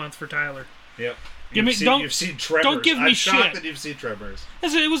Bacon month for Tyler. Yep. You've seen Tremors. Don't give me I'm shit. shocked that you've seen Tremors.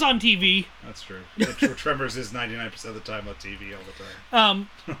 It was on TV. That's true. Tremors is 99% of the time on TV all the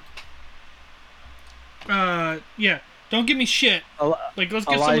time. Yeah. Don't give me shit. Let's get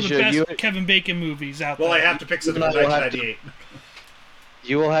some of the best Kevin Bacon movies out there. Well, I have to pick something from 1998.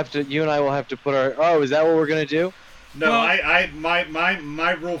 You and I will have to put our... Oh, is that what we're going to do? No, Well-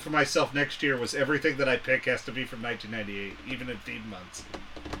 my rule for myself next year was everything that I pick has to be from 1998, even in theme months.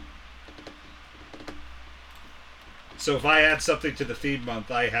 So if I add something to the theme month,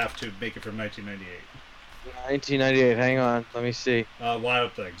 I have to make it from 1998. 1998. Hang on. Let me see.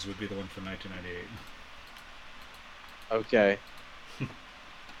 Wild Things would be the one from 1998. Okay.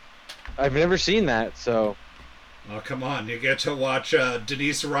 I've never seen that, so. Oh, come on. You get to watch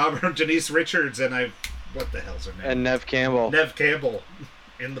Denise Richards and what the hell's her name? And Nev Campbell. Nev Campbell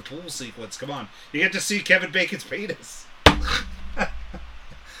in the pool sequence. Come on. You get to see Kevin Bacon's penis.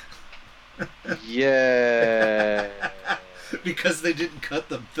 Yeah. Because they didn't cut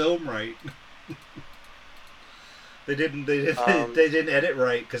the film right. They didn't edit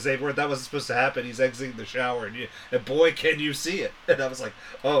right because that wasn't supposed to happen. He's exiting the shower and boy, can you see it? And I was like,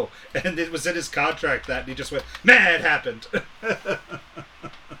 oh, and it was in his contract that, and he just went, nah, it happened.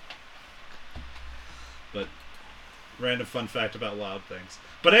 But random fun fact about Wild Things.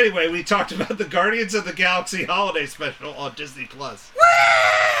 But anyway, we talked about the Guardians of the Galaxy holiday special on Disney Plus.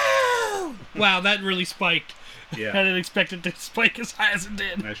 Wow, that really spiked. Yeah. I didn't expect it to spike as high as it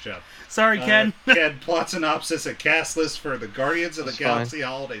did. Nice job. Sorry, Ken. Ken, plot synopsis and cast list for the Guardians of the That's Galaxy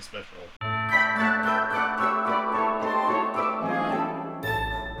holiday special.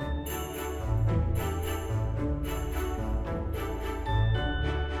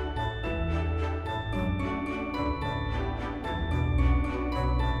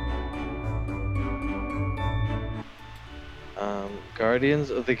 Guardians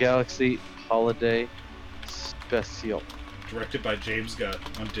of the Galaxy Holiday Special. Directed by James Gunn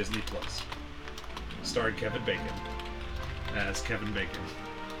on Disney Plus. Starring Kevin Bacon as Kevin Bacon.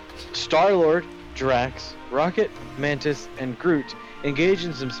 Star-Lord, Drax, Rocket, Mantis, and Groot engage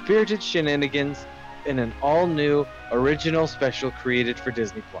in some spirited shenanigans in an all-new original special created for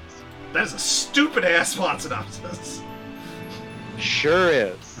Disney Plus. That is a stupid ass plot synopsis. Sure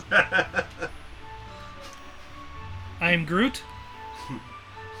is. I am Groot.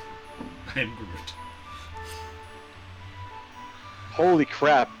 I am Groot. Holy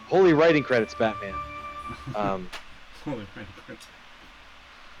crap. Holy writing credits, Batman. Holy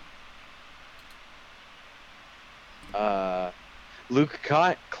crap. Luke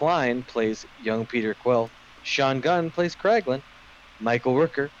Klein plays young Peter Quill. Sean Gunn plays Kraglin. Michael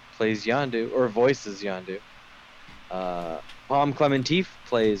Rooker plays Yondu, or voices Yondu. Palm Clementif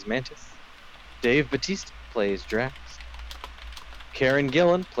plays Mantis. Dave Bautista plays Drax. Karen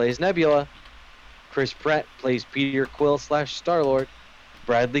Gillan plays Nebula. Chris Pratt plays Peter Quill / Star-Lord.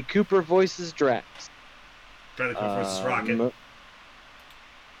 Bradley Cooper voices Drax. Bradley Cooper versus Rocket.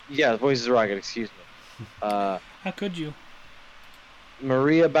 Yeah, voices Rocket, excuse me. How could you?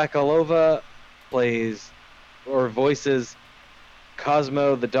 Maria Bakalova voices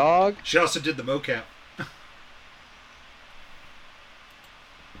Cosmo the dog. She also did the mocap.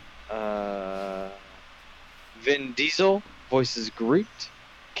 Vin Diesel voices Groot.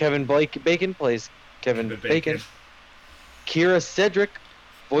 Kevin Bacon plays Kevin Bacon. Kira Sedgwick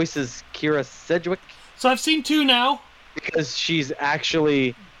voices Kira Sedgwick. So I've seen 2 now. Because she's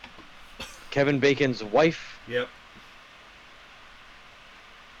actually Kevin Bacon's wife. Yep.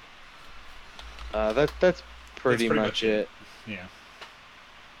 That's pretty much it. Yeah.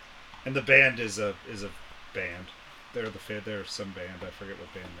 And the band is a band. They're some band. I forget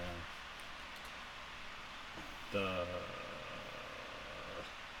what band they are.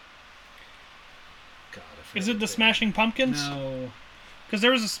 God, I forget Is it what the band. Smashing Pumpkins? No. Because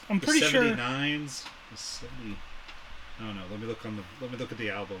there was I'm pretty sure. 79s. The 70. I don't know. Let me look at the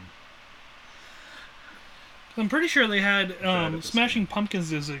album. I'm pretty sure they had the Smashing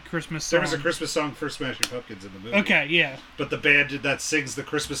Pumpkins as a Christmas song. There was a Christmas song for Smashing Pumpkins in the movie. Okay, yeah. But the band that sings the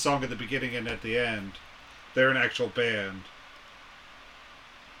Christmas song at the beginning and at the end, they're an actual band.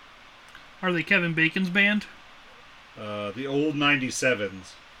 Are they Kevin Bacon's band? The old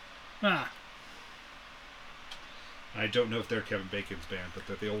 97s. Ah. I don't know if they're Kevin Bacon's band, but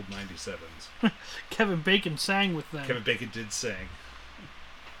they're the old 97s. Kevin Bacon sang with them. Kevin Bacon did sing.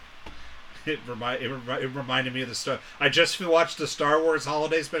 It reminded me of the Star. I just watched the Star Wars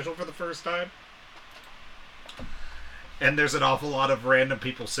holiday special for the first time, and there's an awful lot of random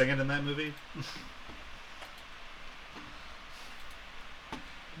people singing in that movie.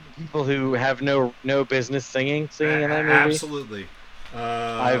 People who have no business singing in that movie. Absolutely.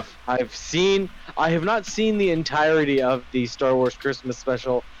 I have not seen the entirety of the Star Wars Christmas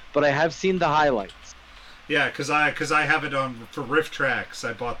special, but I have seen the highlights. Yeah, because I have it on for Riff Tracks.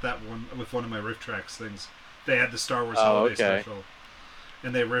 I bought that one with one of my Riff Tracks things. They had the Star Wars holiday special,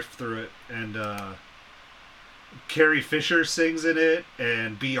 and they riffed through it. And Carrie Fisher sings in it,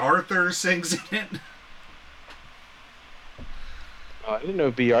 and B. Arthur sings in it. Oh, I didn't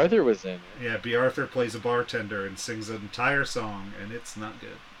know B. Arthur was in it. Yeah, B. Arthur plays a bartender and sings an entire song, and it's not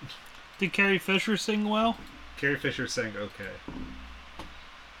good. Did Carrie Fisher sing well? Carrie Fisher sang okay.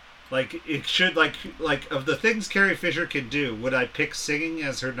 Like, it should, like, of the things Carrie Fisher can do, would I pick singing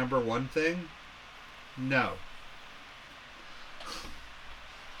as her number one thing? No.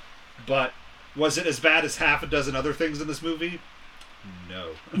 But, was it as bad as half a dozen other things in this movie?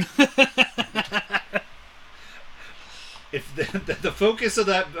 No. If the focus of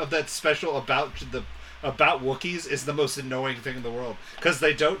that special about Wookiees is the most annoying thing in the world, because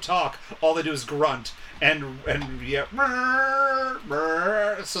they don't talk, all they do is grunt and yeah,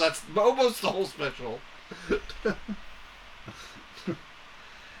 so that's almost the whole special.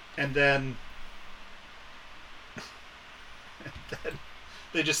 and then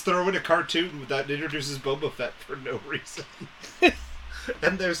they just throw in a cartoon that introduces Boba Fett for no reason.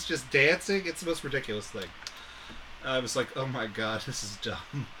 And there's just dancing. It's the most ridiculous thing. I was like, oh my god, this is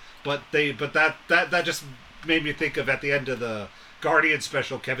dumb. But that just made me think of, at the end of the Guardian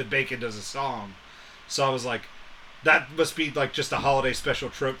special, Kevin Bacon does a song. So I was like, that must be like just a holiday special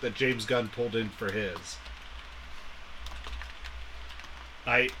trope that James Gunn pulled in for his.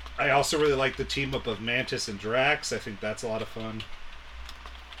 I also really like the team up of Mantis and Drax. I think that's a lot of fun.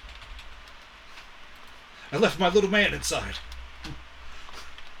 I left my little man inside.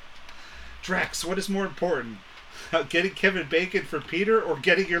 Drax, what is more important? Getting Kevin Bacon for Peter or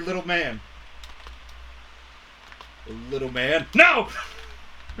getting your little man? Little man? No!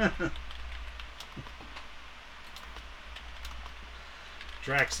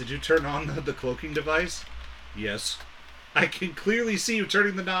 Drax, did you turn on the cloaking device? Yes. I can clearly see you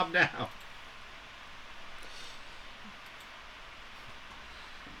turning the knob now.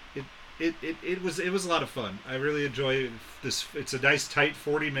 It was a lot of fun. I really enjoy this. It's a nice tight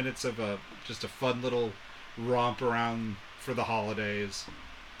 40 minutes of just a fun little romp around for the holidays.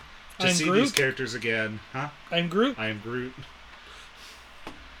 To see these characters again, huh? I'm Groot. I am Groot.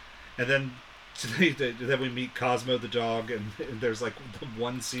 And then we meet Cosmo the dog, and there's like the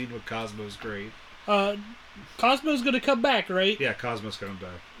one scene with Cosmo's great. Cosmo's gonna come back, right? Yeah, Cosmo's coming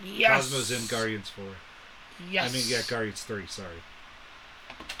back. Yes. Cosmo's in Guardians 4. Yes. I mean, yeah, Guardians 3. Sorry.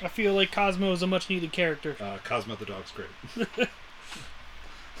 I feel like Cosmo is a much needed character. Cosmo the dog's great.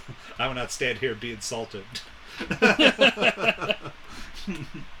 I will not stand here and be insulted.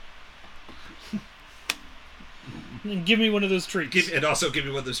 Give me one of those treats. And also give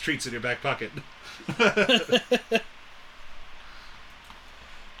me one of those treats in your back pocket.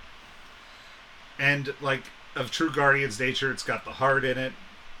 And, like, of True Guardian's nature, it's got the heart in it.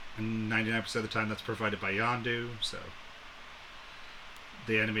 And 99% of the time that's provided by Yondu, so...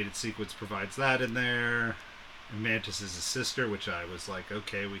 The animated sequence provides that in there. And Mantis is his sister, which I was like,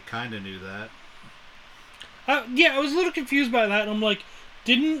 okay, we kind of knew that. Yeah, I was a little confused by that. And I'm like,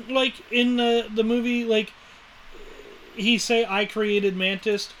 didn't, like, in the movie, like, he say, I created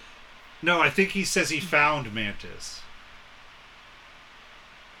Mantis? No, I think he says he found Mantis.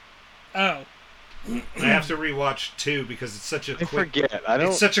 Oh. I have to rewatch 2 because it's such a quick... forget.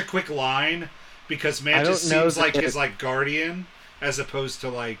 It's such a quick line because Mantis seems like his, like, guardian as opposed to,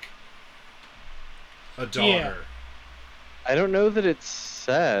 like, a daughter. Yeah. I don't know that it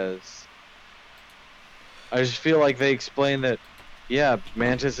says. I just feel like they explain that, yeah,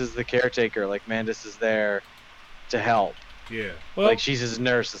 Mantis is the caretaker. Like, Mantis is there to help. Yeah. Well, like, she's his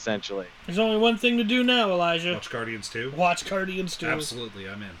nurse, essentially. There's only one thing to do now, Elijah. Watch Guardians 2? Watch Guardians 2. Absolutely,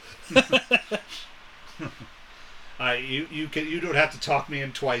 I'm in. You don't have to talk me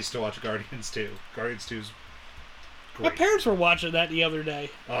in twice to watch Guardians 2. Guardians 2's great. My parents were watching that the other day.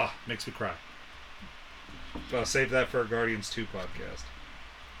 Ah, makes me cry. But I'll save that for our Guardians 2 podcast.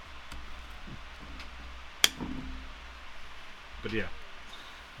 But yeah,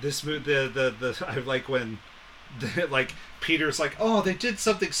 this movie, I like when, like, Peter's like, oh, they did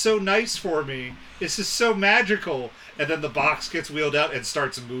something so nice for me. This is so magical. And then the box gets wheeled out and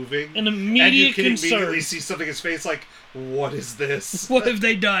starts moving. An immediate and you can concern. immediately see something in his face like, what is this? What have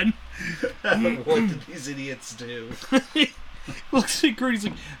they done? What did these idiots do? Looks like Groot. He's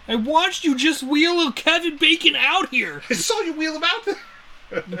like, I watched you just wheel Kevin Bacon out here. I saw you wheel him out.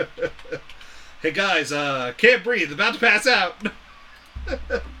 Hey guys, can't breathe, about to pass out.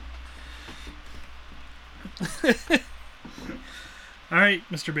 All right,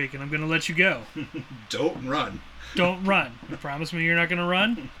 Mr. Bacon, I'm going to let you go. Don't run. Don't run. Promise me you're not going to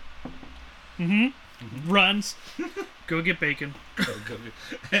run? Mm-hmm. Runs. Go get Bacon.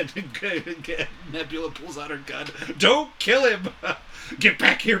 And Nebula pulls out her gun. Don't kill him! Get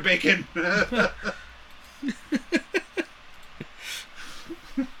back here, Bacon!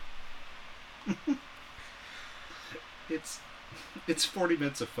 It's 40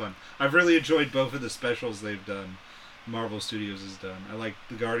 minutes of fun. I've really enjoyed both of the specials they've done. Marvel Studios has done. I like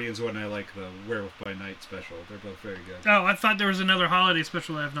the Guardians one. I like the Werewolf by Night special. They're both very good. Oh, I thought there was another holiday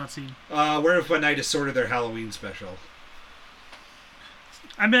special that I have not seen. Werewolf by Night is sort of their Halloween special.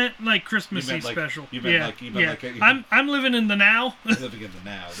 I meant like Christmas You meant Eve like- special. you meant yeah, like- you meant yeah. like a- I'm living in the now. Living in the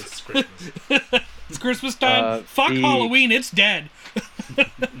now. This is Christmas. It's Christmas time. Fuck the- Halloween. It's dead.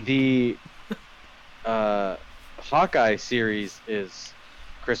 The Hawkeye series is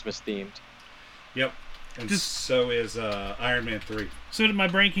Christmas themed. Yep. And Just- so is Iron Man 3. So that my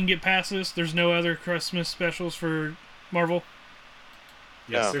brain can get past this, there's no other Christmas specials for Marvel.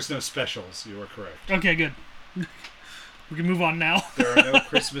 Yes, No. there's no specials. You are correct. Okay, good. We can move on now. There are no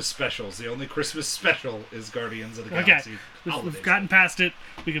Christmas specials. The only Christmas special is Guardians of the Okay, Galaxy. we've holiday gotten past it.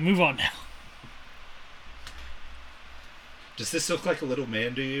 We can move on now. Does this look like a little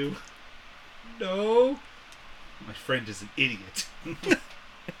man to you? No. My friend is an idiot.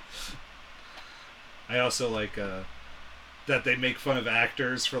 I also like that they make fun of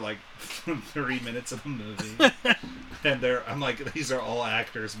actors for like 3 minutes of the movie. And I'm like, these are all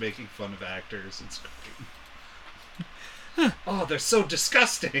actors making fun of actors. It's great. Oh, they're so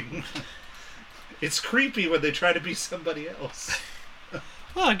disgusting. It's creepy when they try to be somebody else.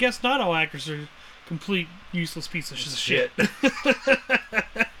 Well, I guess not all actors are complete useless pieces of shit.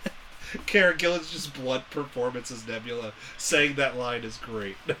 Karen Gillan's just blunt performance as Nebula. Saying that line is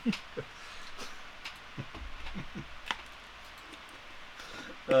great.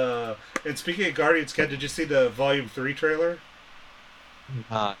 And speaking of Guardians, Ken, did you see the Volume 3 trailer?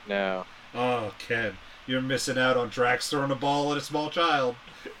 No. Oh, Ken, you're missing out on Drax throwing a ball at a small child.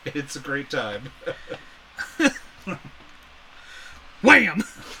 It's a great time. Wham!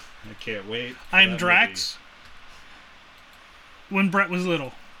 I can't wait. for I'm that Drax. When Brett was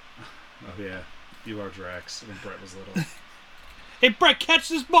little. movie. Oh, yeah. You are Drax when Brett was little. Hey, Brett, catch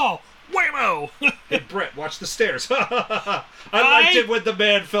this ball! Whammo! Hey, Brett, watch the stairs. I liked it when the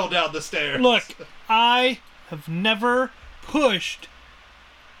man fell down the stairs. Look, I have never pushed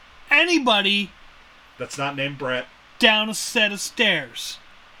anybody That's not named Brett. down a set of stairs.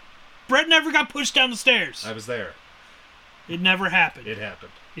 Brett never got pushed down the stairs. I was there. It never happened. It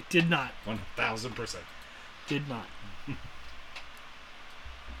happened. It did not. 1,000%. Did not.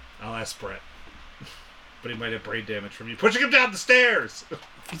 I'll ask Brett. But he might have brain damage from you pushing him down the stairs.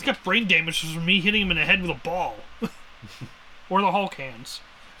 He's got brain damage from me hitting him in the head with a ball. Or the Hulk hands.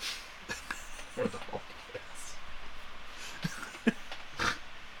 Or the whole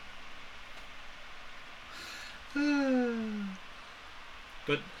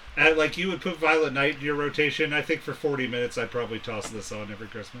But like you would put Violet Knight in your rotation, I think for 40 minutes I'd probably toss this on every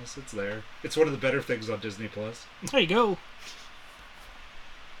Christmas. It's there. It's one of the better things on Disney Plus. There you go.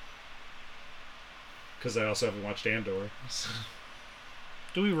 Because I also haven't watched Andor.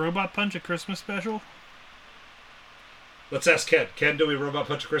 Do we robot punch a Christmas special? Let's ask Ken. Ken, do we Robot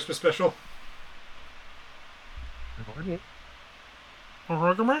Punch a Christmas special?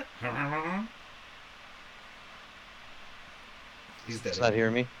 He's dead. Does not hear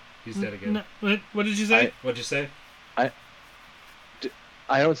me? He's dead again. No, what did you say? What'd you say? I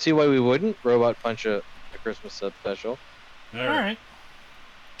don't see why we wouldn't Robot Punch a Christmas special. All All right.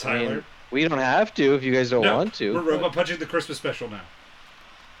 Tyler. I mean, we don't have to if you guys don't No, want to. We're but- Robot Punching the Christmas special now.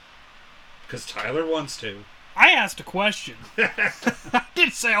 Because Tyler wants to. I asked a question. I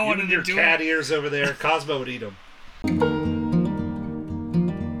didn't say I You wanted and to your do cat it. ears over there. Cosmo would eat them.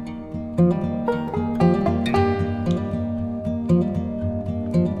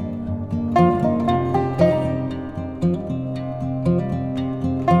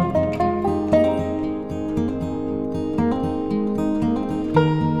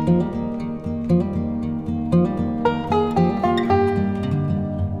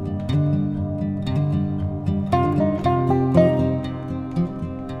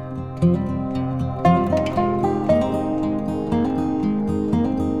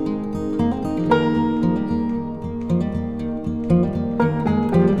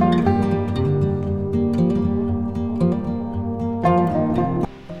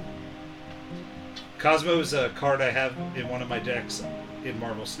 Cosmo's a card I have in one of my decks in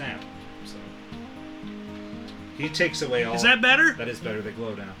Marvel Snap. So he takes away all. Is that better? That is better. They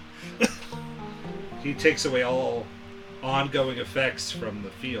glow now. He takes away all ongoing effects from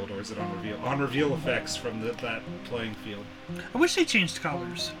the field, or is it on reveal? On reveal effects from that playing field. I wish they changed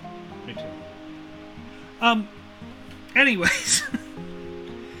colors. Me too. Anyways.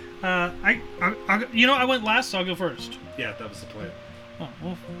 I went last, so I'll go first. Yeah, that was the plan. Oh,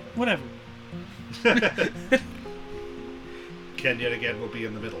 well, whatever. Ken yet again will be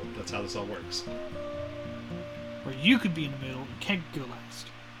in the middle. That's how this all works. or you could be in the middle and Ken could go last.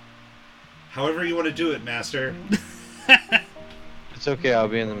 However you want to do it, Master. It's okay, I'll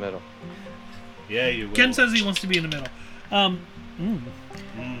be in the middle. Yeah, you will. Ken says he wants to be in the middle. Ken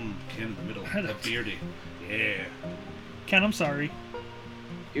in the middle. That beardy. Yeah. Ken, I'm sorry.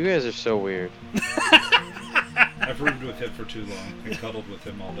 You guys are so weird. I've roomed with him for too long and cuddled with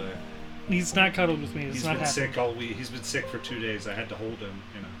him all day. He's not cuddled with me. It's He's not been happening. sick all week. He's been sick for 2 days. I had to hold him,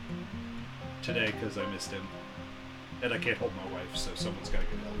 today because I missed him. And I can't hold my wife, so someone's got to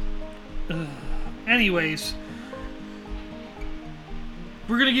get held. Anyways,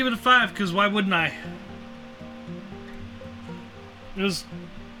 we're gonna give it a 5 because why wouldn't I? It was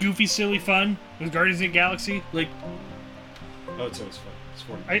goofy, silly fun. It was Guardians of the Galaxy. Like, Oh, it's always fun. It's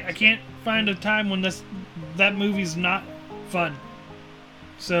 40 I can't find a time when that movie's not fun.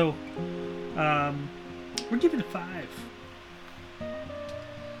 So, we're giving it a 5.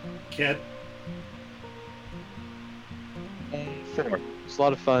 Ken? 4. It's a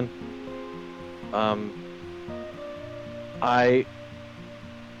lot of fun. I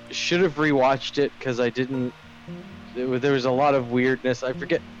should have rewatched it because I didn't. There was a lot of weirdness. I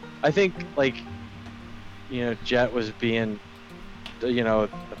forget. I think Jet was being, a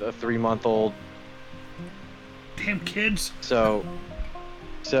 3-month-old. Damn kids. So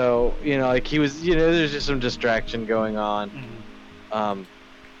he was. There's just some distraction going on. Mm-hmm.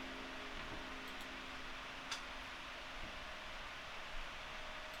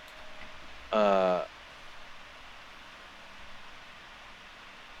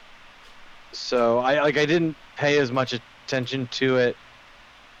 So I didn't pay as much attention to it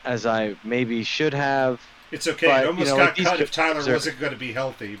as I maybe should have. It's okay. But, it almost got like cut if Tyler are- wasn't going to be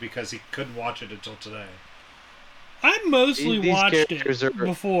healthy because he couldn't watch it until today. I mostly These watched characters it are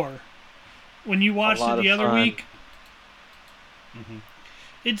before. When you watched lot it the of other fun. week,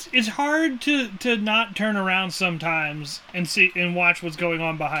 it's hard to not turn around sometimes and see and watch what's going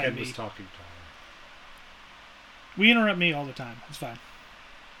on behind Ken me. was talking to Tyler. We interrupt me all the time. It's fine.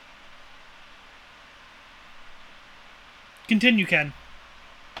 Continue, Ken.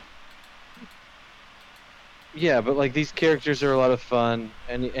 Yeah, but like these characters are a lot of fun.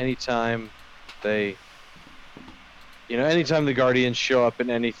 Anytime they, anytime the Guardians show up in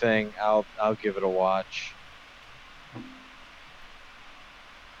anything, I'll give it a watch.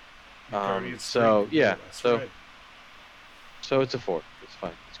 Guardians So 3. yeah, That's so right. so it's a 4. It's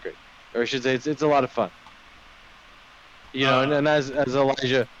fine. It's great. Or I should say, it's a lot of fun. And as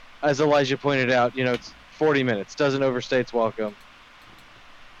Elijah pointed out, it's 40 minutes. Doesn't overstay its welcome.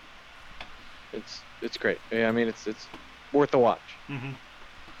 It's great. Yeah, I mean, it's worth a watch.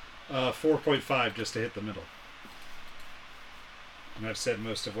 4.5 just to hit the middle. And I've said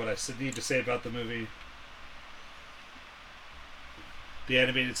most of what I need to say about the movie. The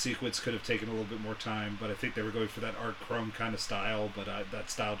animated sequence could have taken a little bit more time, but I think they were going for that art chrome kind of style, but that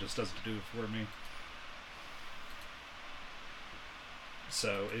style just doesn't do it for me.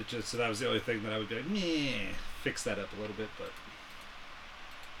 So that was the only thing that I would be like, meh, fix that up a little bit, but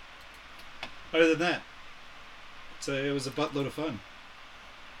other than that, it was a buttload of fun.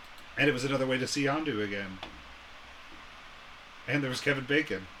 And it was another way to see Yondu again. And there was Kevin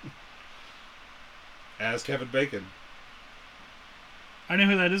Bacon. As Kevin Bacon. I know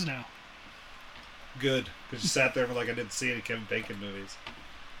who that is now. Good. Because you sat there and like, I didn't see any Kevin Bacon movies.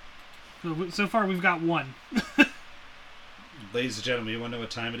 So far, we've got one. Ladies and gentlemen, you want to know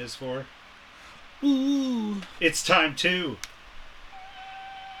what time it is for? Ooh. It's time to...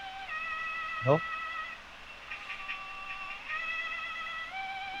 No?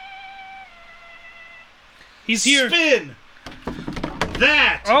 He's here. Spin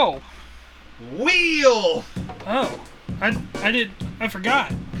that Oh. wheel! Oh. I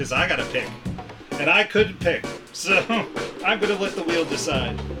forgot. Because I got to pick. And I couldn't pick. So I'm going to let the wheel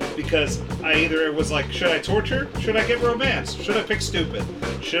decide. Because I either was like, should I torture? Should I get romance? Should I pick stupid?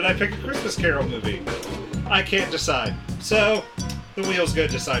 Should I pick a Christmas Carol movie? I can't decide. So the wheel's going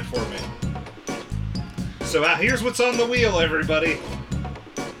to decide for me. So here's what's on the wheel, everybody.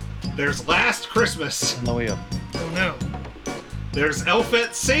 There's Last Christmas. On the wheel. Oh no. There's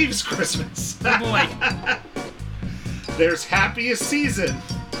Elfette Saves Christmas. Oh boy. There's Happiest Season.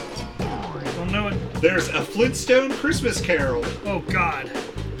 Don't know it. There's A Flintstone Christmas Carol. Oh god.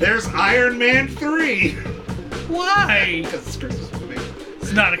 There's Iron Man 3. Why? Because it's a Christmas movie.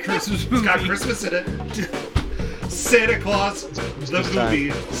 It's not a Christmas movie. It's got Christmas in it. Santa Claus, the Christmas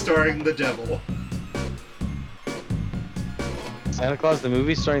movie starring the devil. Santa Claus the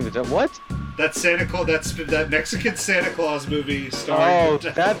movie starring the devil. What? That's Santa Claus. That's that Mexican Santa Claus movie starring the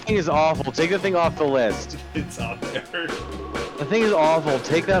devil. That thing is awful. Take the thing off the list. It's on there. The thing is awful.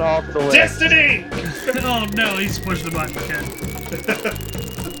 Take that off the list. Destiny! Oh no, he's pushed the button again.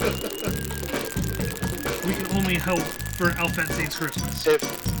 We can only hope for Elfette Saints Christmas.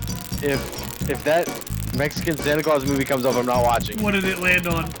 If that Mexican Santa Claus movie comes up, I'm not watching. What did it land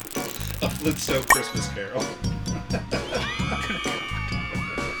on? A Flintstone Christmas Carol.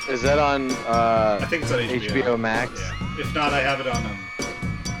 Is that on I think it's on HBO Max? Yeah. If not, I have it on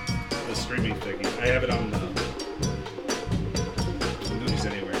the streaming thingy. I have it on Movies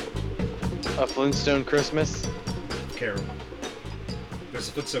Anywhere. A Flintstone Christmas? Carol. There's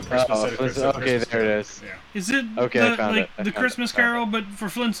a Flintstone Christmas and a Flintstone okay, Christmas there Carol. it is. Yeah. Is it Okay, I found it. I the found Christmas it. Carol, but for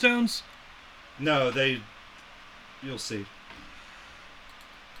Flintstones? No, you'll see.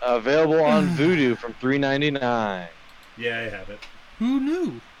 Available on Vudu from $3.99. Yeah, I have it. Who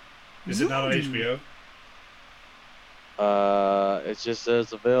knew? Is it not on HBO? It just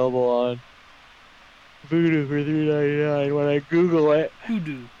says available on Vudu for $3.99 when I Google it.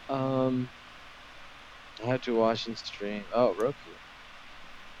 Hoodoo. I have to watch and stream. Oh, Roku.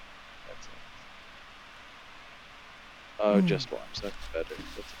 That's it. Oh, Just Watch. That's better.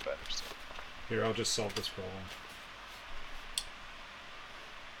 That's a better site. Here, I'll just solve this problem.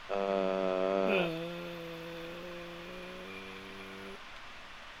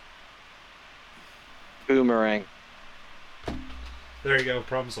 Boomerang. There you go.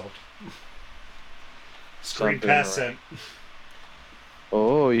 Problem solved. Screen Some Pass Boomerang. sent.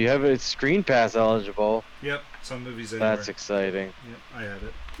 Oh, you have it Screen Pass eligible. Yep. Some Movies Anywhere. That's exciting. Yep, I have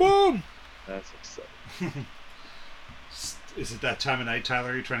it. Boom! That's exciting. Is it that time of night,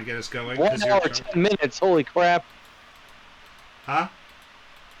 Tyler? Are you trying to get us going? 1 'Cause you're hour, in charge? 10 minutes. Holy crap. Huh?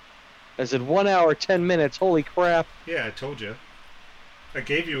 I said 1 hour, 10 minutes. Holy crap. Yeah, I told you. I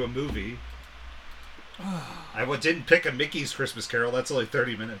gave you a movie. Didn't pick a Mickey's Christmas Carol. That's only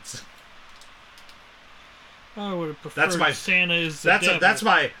 30 minutes. I would have preferred Santa is the devil. That's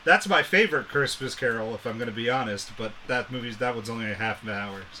my favorite Christmas Carol, if I'm going to be honest. But that one's only a half an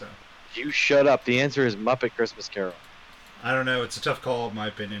hour. So You shut up. The answer is Muppet Christmas Carol. I don't know. It's a tough call, in my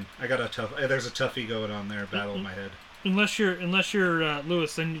opinion. There's a toughie going on there. Battle in my head. Unless you're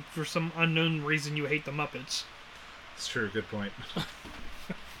Lewis, then for some unknown reason you hate the Muppets. It's true. Good point.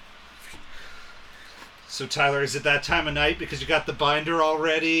 So, Tyler, is it that time of night because you got the binder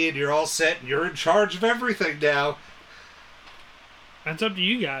already and you're all set and you're in charge of everything now? That's up to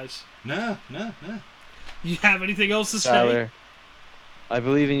you guys. No. You have anything else to say? Tyler. I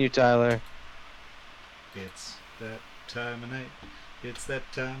believe in you, Tyler. It's that time of night. It's that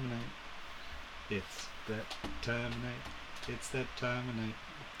time of night. It's that time of night. It's that time of night.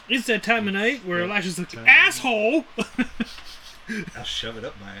 It's that time of night where It's Elijah's like, time. asshole! I'll shove it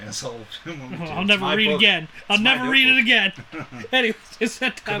up my asshole. I'll never read it again. I'll never read it again. Anyways, it's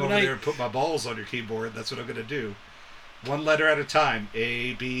that time Come of over night. there and put my balls on your keyboard. That's what I'm going to do. One letter at a time.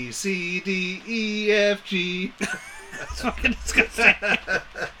 A, B, C, D, E, F, G. It's fucking disgusting.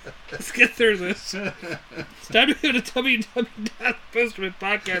 Let's get through this. It's time to go to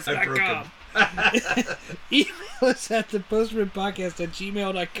www.postmanpodcast.com. Email us at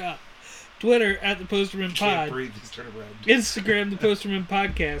thepostermanpodcast@gmail.com. Twitter at the Posterman Can't Pod. breathe. Just turn around. Instagram, the Posterman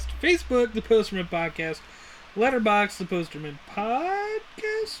Podcast. Facebook, the Posterman Podcast. Letterboxd, the Posterman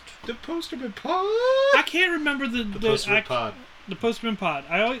Podcast. The Posterman Pod. I can't remember the Posterman Pod. The Posterman Pod.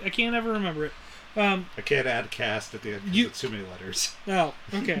 I can't ever remember it. I can't add cast at the end because it's too many letters. Oh,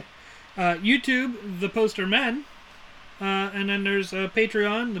 okay. YouTube, the Postermen. And then there's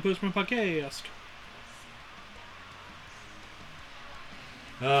Patreon, the Posterman Podcast.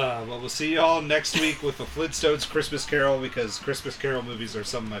 Well, we'll see you all next week with the Flintstones Christmas Carol because Christmas Carol movies are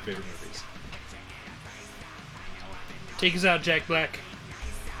some of my favorite movies. Take us out, Jack Black.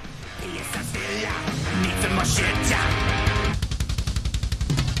 I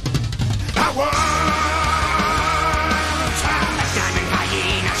want a diamond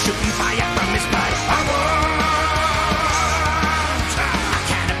hyena shooting fire from his butt. I want a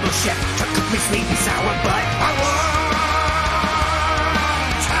cannibal chef to cook me sweet and sour butt. I want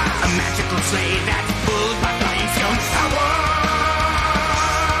a magical sleigh that's pulled by